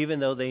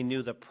 even though they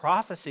knew the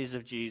prophecies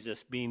of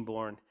Jesus being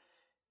born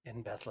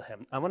in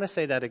Bethlehem. I want to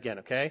say that again,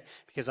 okay?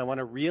 Because I want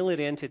to reel it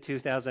into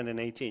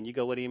 2018. You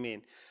go, what do you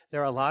mean? There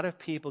are a lot of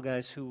people,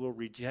 guys, who will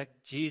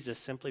reject Jesus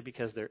simply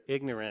because they're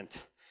ignorant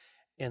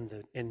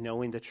in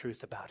knowing the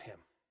truth about him.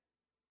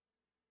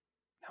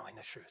 Knowing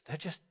the truth. They're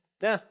just...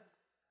 Yeah.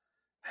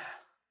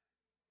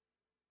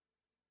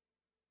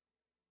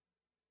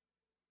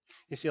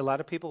 You see, a lot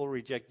of people will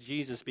reject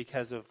Jesus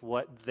because of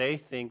what they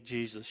think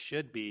Jesus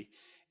should be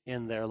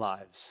in their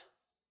lives.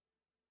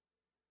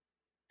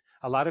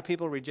 A lot of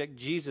people reject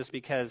Jesus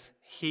because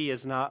he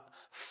is not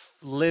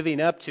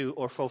living up to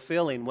or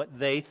fulfilling what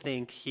they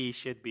think he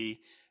should be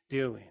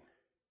doing.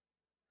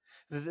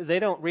 They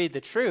don't read the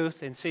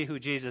truth and see who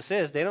Jesus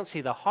is. They don't see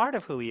the heart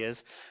of who he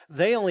is.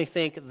 They only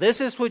think, this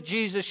is what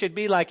Jesus should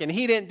be like, and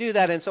he didn't do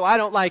that, and so I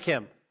don't like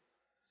him.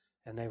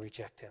 And they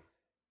reject him.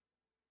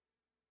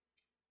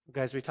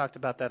 Guys, we talked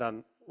about that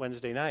on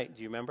Wednesday night.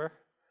 Do you remember?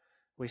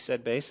 We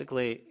said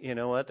basically, you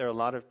know what? There are a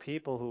lot of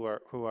people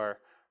who are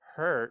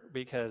hurt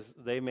because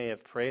they may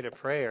have prayed a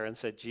prayer and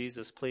said,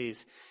 Jesus,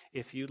 please,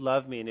 if you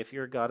love me and if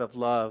you're a God of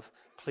love,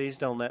 please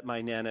don't let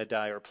my Nana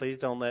die, or please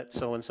don't let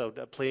so-and-so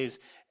die, please.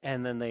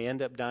 And then they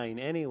end up dying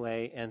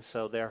anyway, and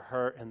so they're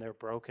hurt and they're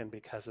broken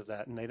because of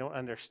that. And they don't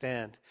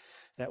understand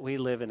that we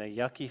live in a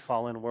yucky,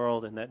 fallen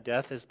world and that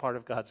death is part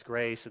of God's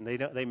grace, and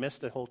they miss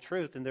the whole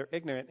truth, and they're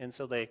ignorant, and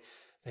so they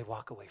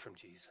walk away from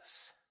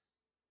Jesus.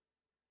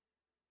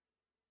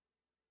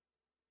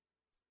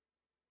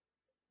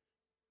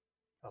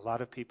 A lot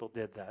of people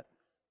did that.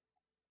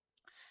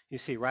 You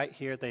see, right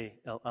here,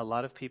 a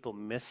lot of people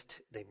missed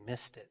it,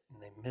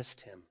 and they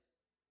missed him.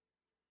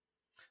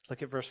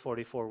 Look at verse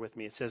 44 with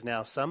me. It says,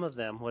 now some of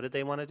them, what did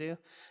they want to do?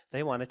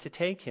 They wanted to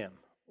take him.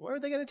 Where are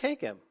they going to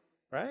take him?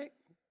 Right?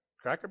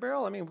 Cracker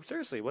Barrel? I mean,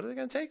 seriously, what are they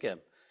going to take him?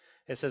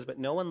 It says, but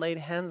no one laid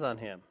hands on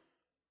him.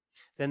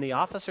 Then the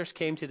officers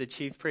came to the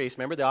chief priests.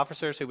 Remember the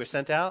officers who were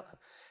sent out?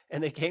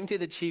 And they came to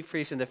the chief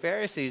priests and the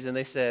Pharisees, and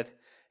they said,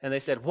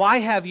 why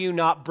have you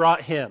not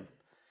brought him?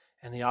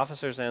 And the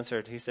officers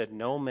answered, he said,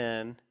 no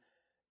man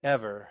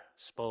ever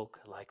spoke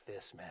like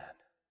this man.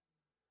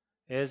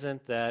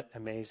 Isn't that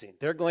amazing?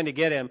 They're going to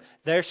get him.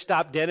 They're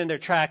stopped dead in their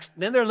tracks.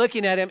 Then they're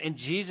looking at him, and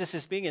Jesus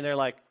is speaking. They're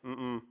like,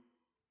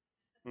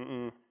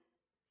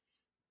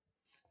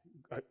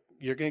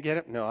 You're going to get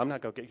him? No, I'm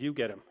not going to get him. You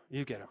get him.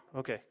 You get him.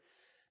 Okay.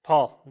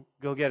 Paul,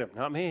 go get him.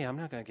 Not me. I'm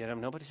not going to get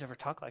him. Nobody's ever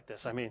talked like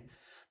this. I mean,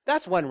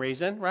 that's one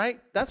reason, right?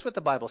 That's what the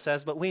Bible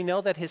says, but we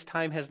know that his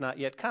time has not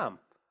yet come.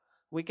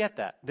 We get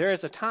that. There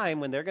is a time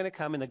when they're going to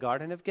come in the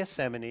Garden of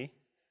Gethsemane,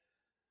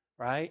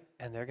 right?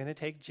 And they're going to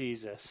take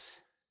Jesus,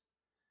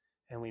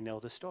 and we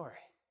know the story.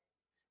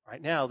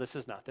 Right now, this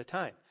is not the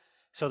time.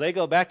 So they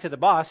go back to the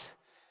boss,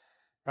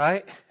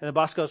 right? And the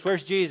boss goes,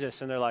 where's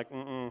Jesus? And they're like,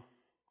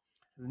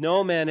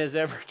 no man has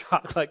ever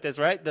talked like this,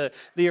 right?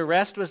 The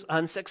arrest was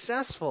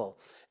unsuccessful.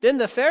 Then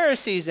the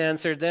Pharisees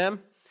answered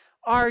them,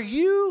 are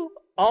you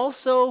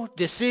also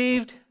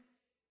deceived?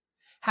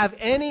 Have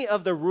any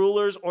of the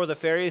rulers or the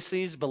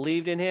Pharisees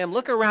believed in him?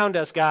 Look around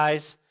us,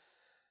 guys.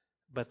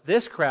 But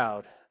this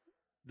crowd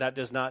that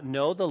does not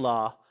know the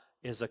law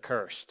is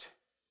accursed.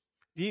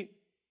 Do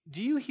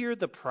you hear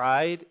the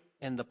pride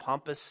and the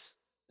pompous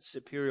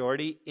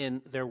superiority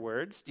in their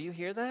words? Do you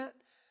hear that?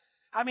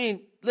 I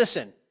mean,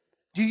 listen.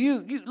 Do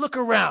you look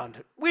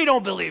around? We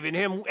don't believe in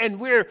him, and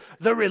we're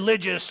the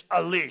religious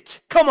elite.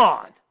 Come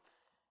on.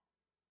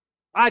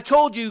 I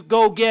told you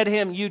go get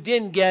him. You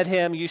didn't get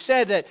him. You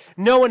said that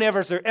no one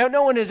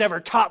has ever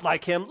taught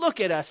like him. Look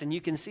at us, and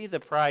you can see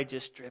the pride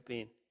just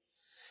dripping.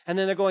 And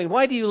then they're going,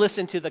 why do you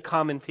listen to the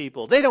common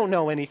people? They don't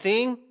know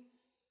anything.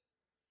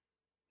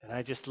 And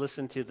I just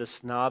listen to the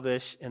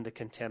snobbish and the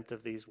contempt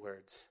of these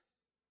words.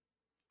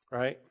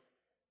 Right?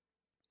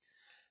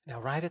 Now,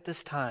 right at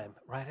this time,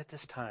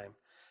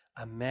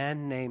 a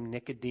man named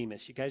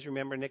Nicodemus. You guys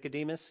remember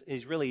Nicodemus?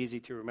 It's really easy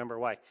to remember.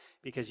 Why?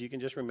 Because you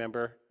can just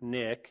remember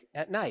Nick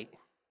at night.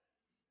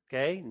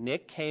 Okay?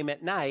 Nick came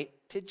at night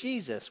to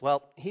Jesus.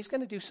 Well, he's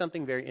going to do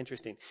something very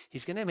interesting.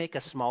 He's going to make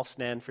a small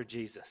stand for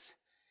Jesus.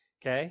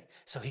 Okay?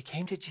 So he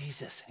came to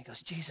Jesus and he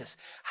goes, Jesus,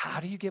 how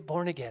do you get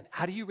born again?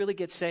 How do you really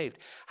get saved?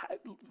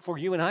 For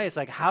you and I, it's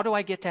like, how do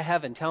I get to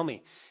heaven? Tell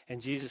me.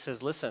 And Jesus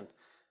says, listen,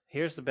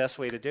 here's the best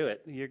way to do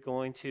it.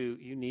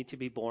 You need to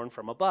be born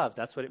from above.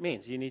 That's what it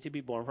means. You need to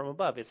be born from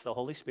above. It's the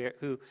Holy Spirit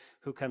who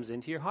comes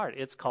into your heart.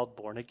 It's called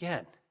born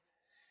again.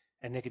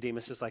 And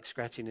Nicodemus is like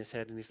scratching his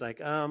head and he's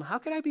like, how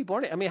could I be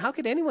born? I mean, how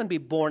could anyone be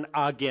born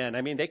again?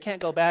 I mean, they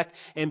can't go back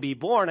and be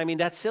born. I mean,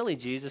 that's silly,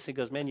 Jesus. He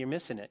goes, man, you're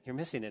missing it. You're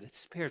missing it. It's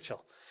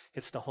spiritual.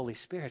 It's the Holy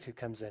Spirit who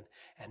comes in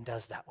and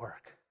does that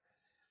work.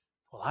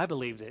 Well, I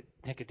believe that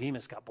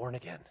Nicodemus got born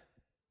again.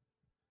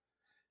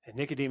 And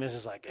Nicodemus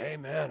is like, hey,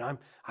 man,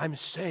 I'm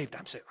saved.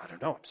 I'm saved. I don't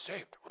know. I'm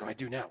saved. What do I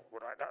do now?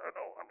 I don't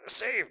know. I'm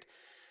saved.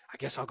 I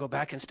guess I'll go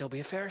back and still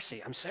be a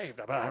Pharisee. I'm saved,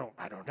 but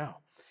I don't know.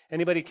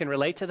 Anybody can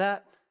relate to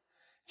that?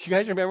 Do you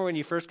guys remember when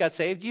you first got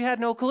saved? You had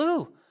no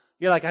clue.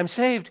 You're like, I'm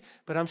saved,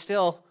 but I'm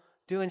still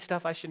doing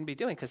stuff I shouldn't be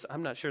doing because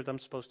I'm not sure that I'm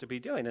supposed to be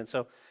doing. And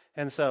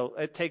so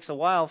it takes a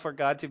while for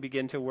God to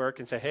begin to work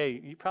and say,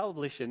 hey, you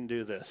probably shouldn't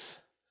do this.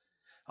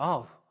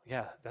 Oh,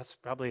 yeah, that's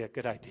probably a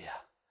good idea.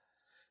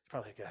 It's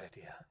probably a good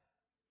idea.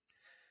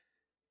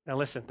 Now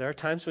listen, there are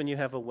times when you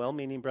have a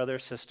well-meaning brother or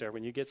sister,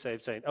 when you get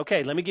saved, saying,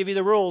 okay, let me give you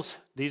the rules.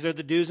 These are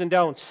the do's and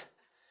don'ts.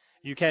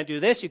 You can't do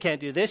this, you can't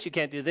do this, you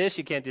can't do this,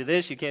 you can't do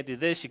this, you can't do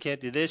this, you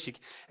can't do this.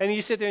 And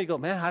you sit there and you go,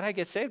 man, how did I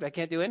get saved? I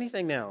can't do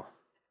anything now.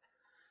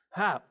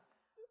 How?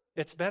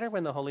 It's better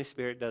when the Holy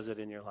Spirit does it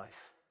in your life.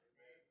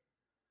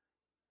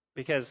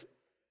 Because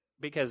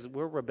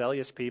we're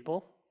rebellious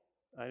people.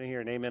 I didn't hear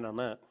an amen on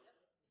that.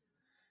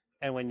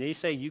 And when they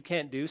say you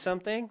can't do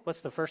something,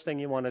 what's the first thing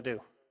you want to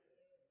do?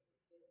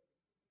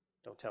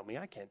 Don't tell me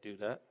I can't do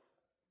that.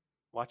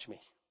 Watch me.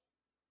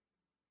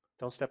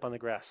 Don't step on the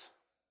grass.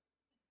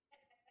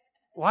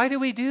 Why do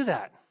we do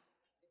that?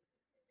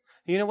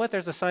 You know what?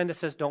 There's a sign that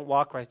says don't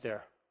walk right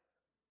there.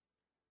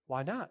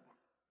 Why not?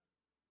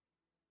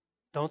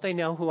 Don't they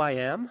know who I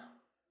am?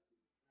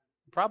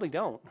 Probably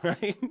don't,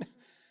 right?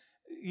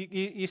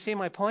 You see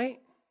my point?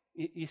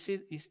 You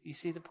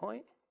see the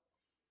point?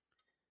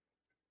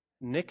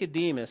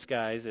 Nicodemus,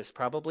 guys, is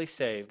probably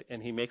saved,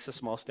 and he makes a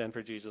small stand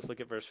for Jesus.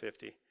 Look at verse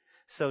 50.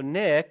 So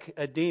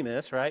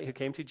Nicodemus, right, who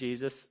came to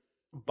Jesus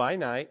by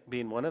night,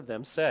 being one of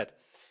them, said,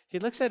 he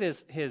looks at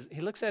his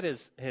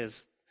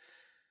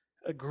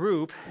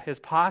group, his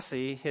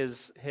posse,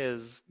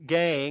 his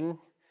gang,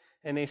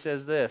 and he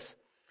says this,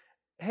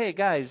 hey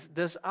guys,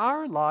 does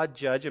our law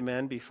judge a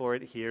man before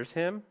it hears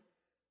him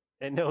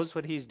and knows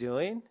what he's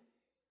doing?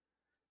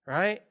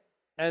 Right?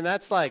 And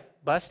that's like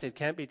busted,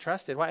 can't be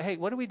trusted. Why? Hey,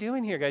 what are we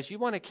doing here, guys? You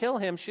want to kill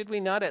him? Should we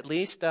not at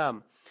least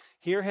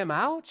hear him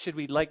out? Should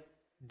we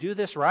do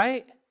this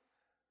right?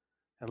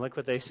 And look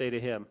what they say to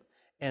him.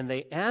 And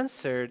they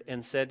answered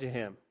and said to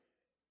him,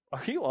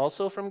 are you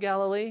also from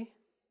Galilee?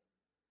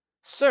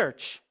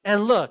 Search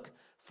and look,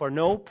 for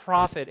no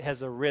prophet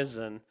has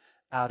arisen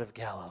out of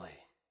Galilee.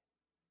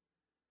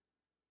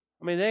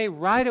 I mean, they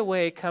right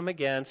away come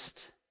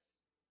against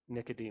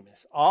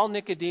Nicodemus. All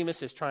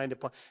Nicodemus is trying to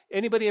point.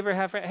 Anybody ever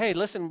have, hey,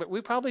 listen, but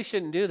we probably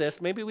shouldn't do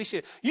this. Maybe we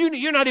should.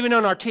 You're not even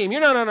on our team.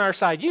 You're not on our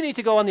side. You need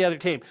to go on the other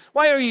team.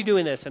 Why are you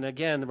doing this? And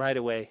again, right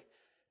away,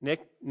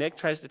 Nick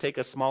tries to take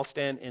a small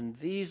stand in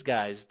these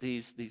guys,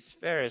 these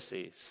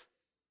Pharisees.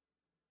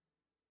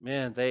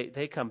 Man,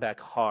 they come back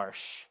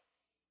harsh.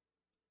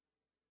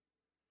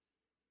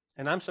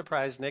 And I'm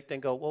surprised Nick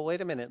didn't go, well,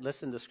 wait a minute.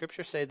 Listen, the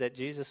scriptures say that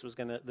Jesus was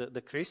going to,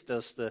 the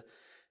Christos, the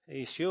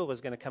Yeshua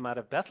was going to come out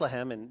of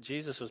Bethlehem, and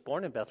Jesus was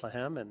born in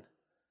Bethlehem, and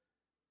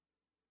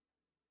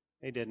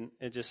he didn't.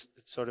 It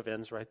sort of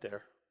ends right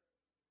there.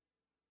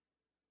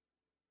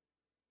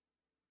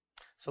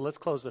 So let's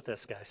close with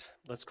this, guys.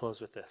 Let's close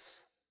with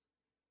this.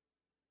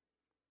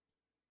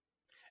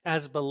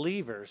 As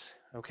believers,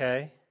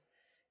 okay,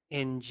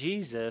 in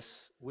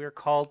Jesus, we're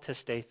called to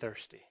stay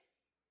thirsty.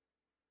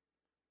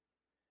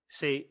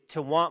 See,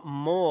 to want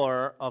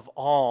more of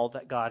all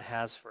that God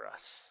has for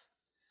us.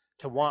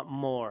 To want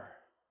more.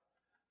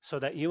 So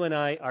that you and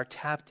I are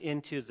tapped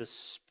into the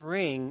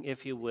spring,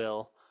 if you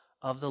will,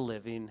 of the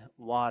living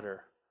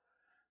water.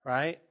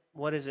 Right?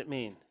 What does it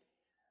mean?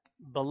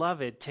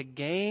 Beloved, to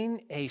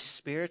gain a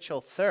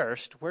spiritual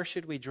thirst, where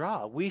should we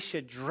draw? We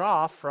should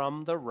draw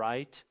from the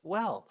right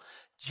well.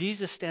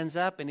 Jesus stands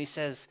up and he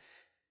says,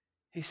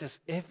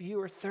 if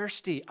you are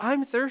thirsty,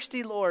 I'm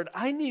thirsty, Lord.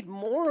 I need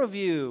more of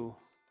you.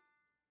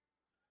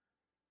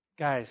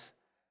 Guys,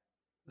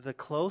 the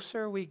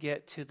closer we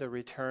get to the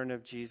return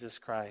of Jesus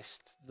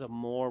Christ, the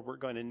more we're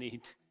going to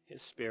need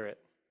His Spirit.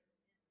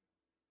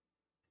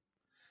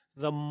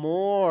 The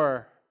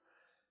more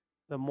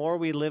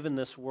we live in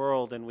this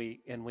world and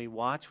we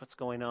watch what's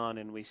going on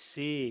and we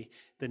see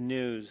the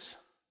news.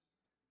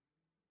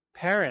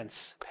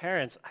 Parents,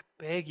 I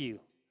beg you,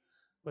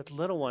 with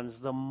little ones,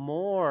 the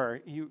more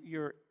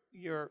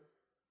you're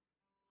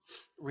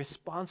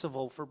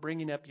responsible for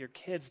bringing up your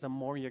kids, the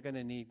more you're going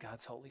to need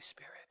God's Holy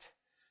Spirit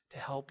to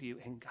help you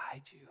and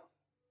guide you.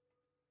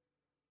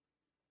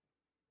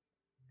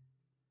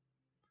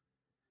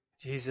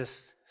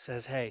 Jesus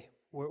says, hey,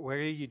 where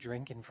are you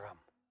drinking from?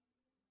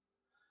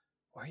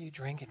 Where are you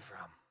drinking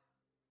from?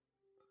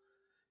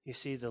 You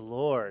see, the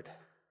Lord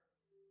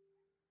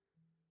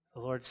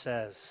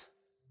says,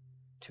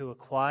 to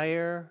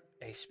acquire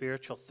a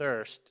spiritual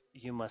thirst,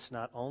 you must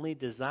not only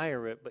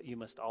desire it, but you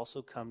must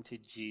also come to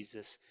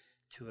Jesus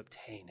to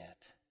obtain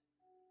it.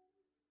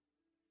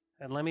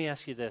 And let me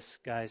ask you this,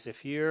 guys,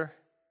 if you're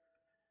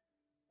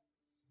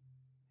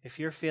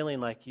feeling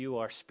like you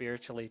are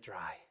spiritually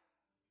dry,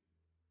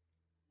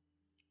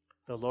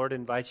 the Lord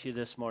invites you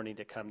this morning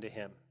to come to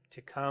Him,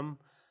 to come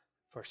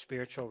for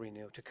spiritual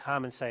renewal, to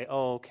come and say,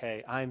 oh,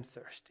 okay, I'm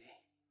thirsty.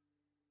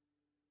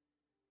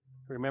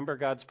 Remember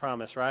God's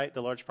promise, right?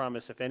 The Lord's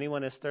promise, if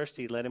anyone is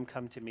thirsty, let him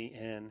come to me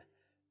and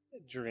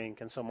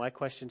drink. And so my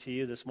question to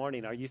you this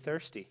morning, are you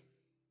thirsty?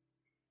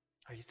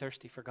 Are you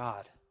thirsty for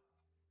God?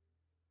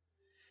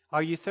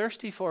 Are you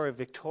thirsty for a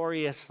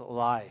victorious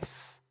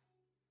life?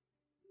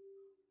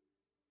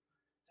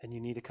 Then you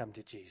need to come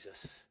to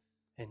Jesus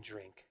and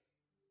drink.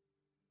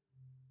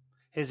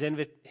 His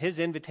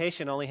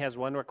invitation only has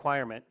one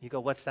requirement. You go,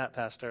 what's that,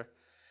 Pastor?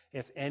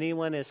 If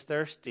anyone is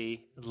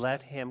thirsty,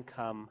 let him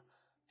come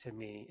to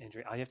me and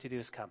drink. All you have to do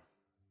is come.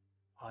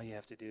 All you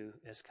have to do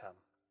is come.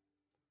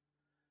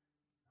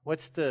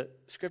 What's the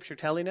scripture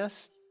telling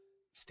us?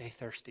 Stay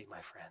thirsty,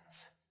 my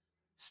friends.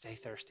 Stay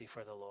thirsty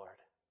for the Lord.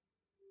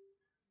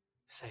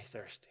 Stay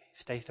thirsty.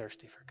 Stay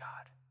thirsty for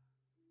God.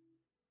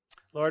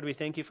 Lord, we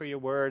thank you for your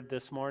word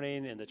this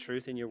morning and the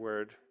truth in your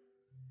word.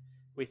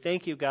 We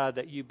thank you, God,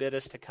 that you bid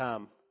us to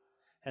come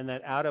and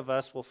that out of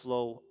us will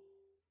flow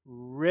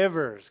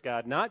rivers,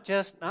 God, not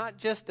just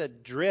a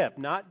drip,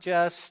 not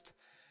just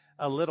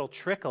a little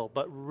trickle,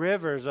 but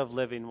rivers of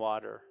living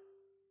water.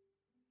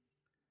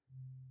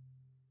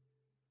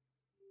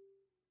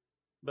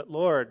 But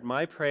Lord,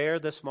 my prayer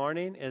this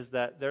morning is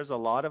that there's a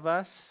lot of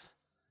us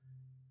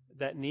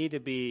that need to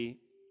be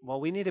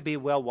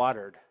well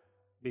watered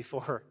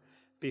before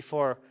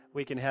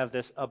we can have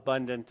this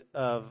abundant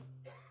of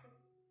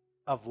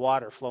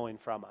water flowing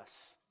from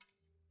us.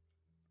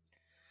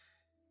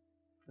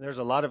 There's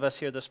a lot of us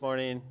here this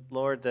morning,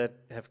 Lord, that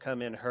have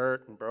come in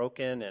hurt and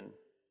broken,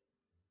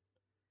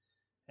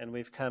 and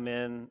we've come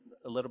in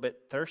a little bit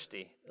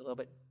thirsty,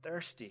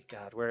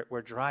 God.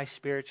 We're dry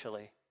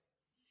spiritually.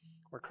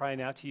 We're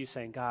crying out to you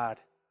saying, God,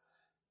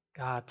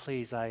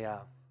 please,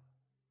 I'm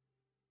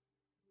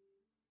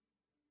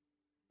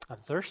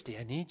thirsty.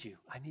 I need you.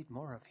 I need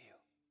more of you.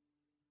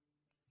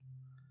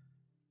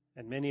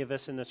 And many of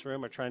us in this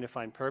room are trying to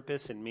find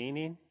purpose and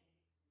meaning.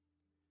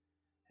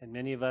 And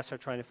many of us are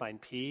trying to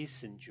find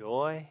peace and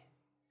joy.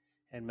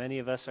 And many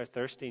of us are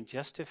thirsting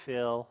just to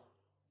feel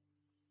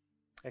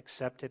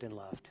accepted and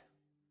loved.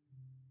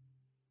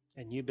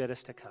 And you bid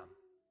us to come.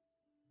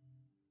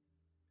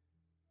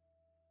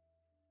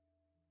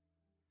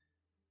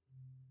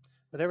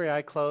 With every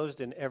eye closed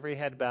and every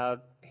head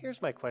bowed,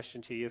 here's my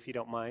question to you, if you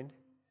don't mind.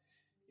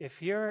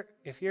 If you're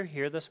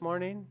here this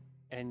morning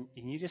and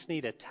you just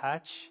need a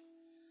touch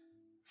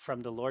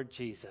from the Lord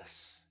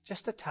Jesus,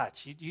 just a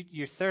touch.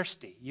 You're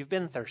thirsty. You've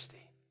been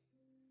thirsty.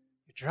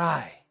 You're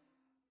dry.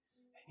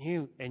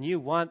 And you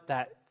want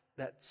that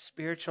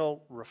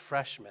spiritual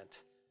refreshment.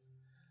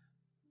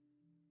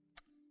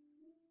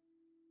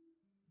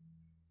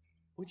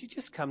 Would you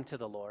just come to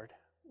the Lord?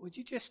 Would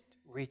you just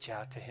reach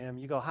out to him?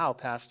 You go, how,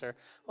 Pastor?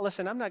 Well,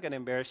 listen, I'm not going to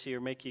embarrass you or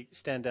make you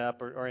stand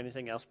up or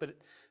anything else. But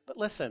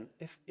listen,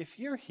 if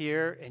you're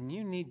here and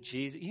you need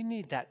Jesus, you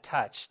need that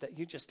touch that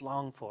you just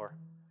long for,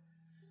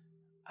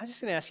 I'm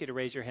just going to ask you to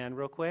raise your hand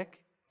real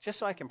quick, just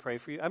so I can pray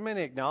for you. I'm going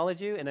to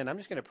acknowledge you, and then I'm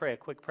just going to pray a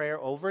quick prayer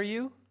over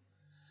you.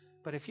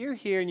 But if you're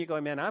here and you're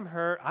going, man, I'm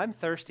hurt, I'm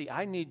thirsty,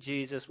 I need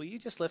Jesus, will you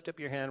just lift up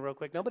your hand real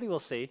quick? Nobody will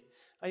see.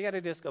 All you got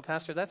to do is go,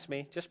 Pastor, that's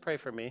me. Just pray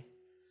for me.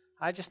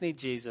 I just need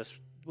Jesus.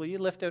 Will you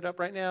lift it up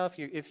right now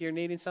if you're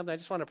needing something? I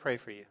just want to pray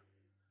for you.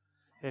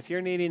 If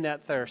you're needing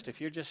that thirst, if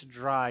you're just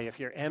dry,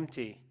 if you're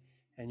empty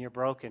and you're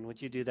broken,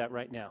 would you do that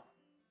right now?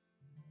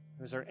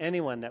 Is there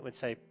anyone that would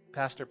say,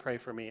 Pastor, pray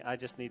for me. I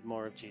just need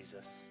more of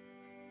Jesus.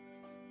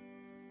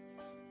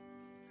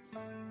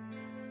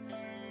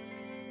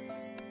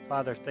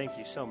 Father, thank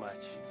you so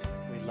much.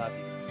 We love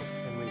you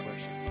and we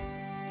worship you.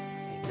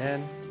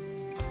 Amen.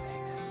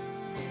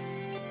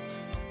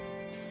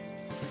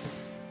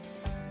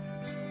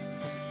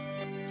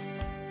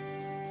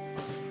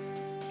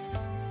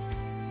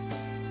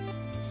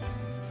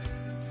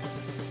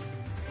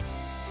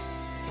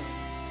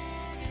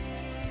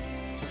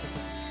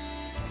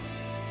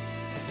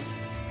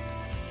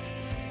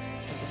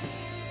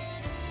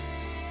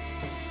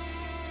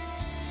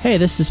 Hey,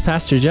 this is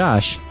Pastor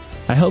Josh.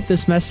 I hope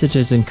this message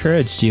has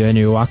encouraged you in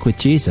your walk with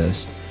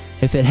Jesus.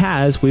 If it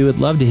has, we would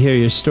love to hear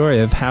your story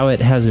of how it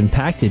has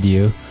impacted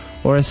you,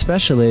 or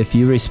especially if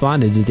you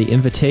responded to the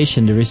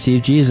invitation to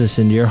receive Jesus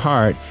into your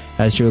heart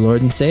as your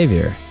Lord and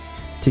Savior.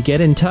 To get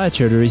in touch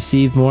or to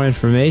receive more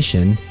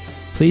information,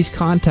 please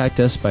contact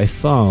us by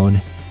phone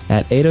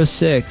at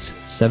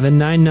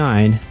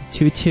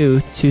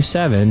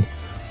 806-799-2227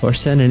 or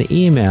send an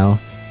email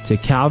to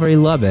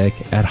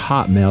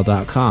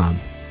calvarylubbock@hotmail.com.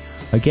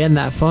 Again,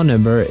 that phone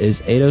number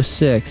is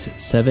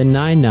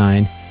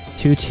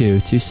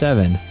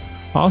 806-799-2227.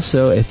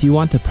 Also, if you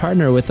want to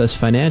partner with us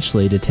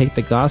financially to take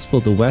the gospel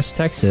to West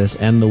Texas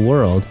and the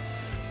world,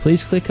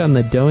 please click on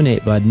the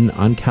donate button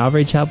on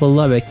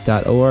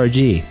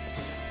calvarychapellubbock.org.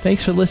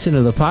 Thanks for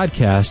listening to the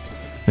podcast.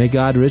 May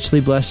God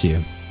richly bless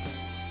you.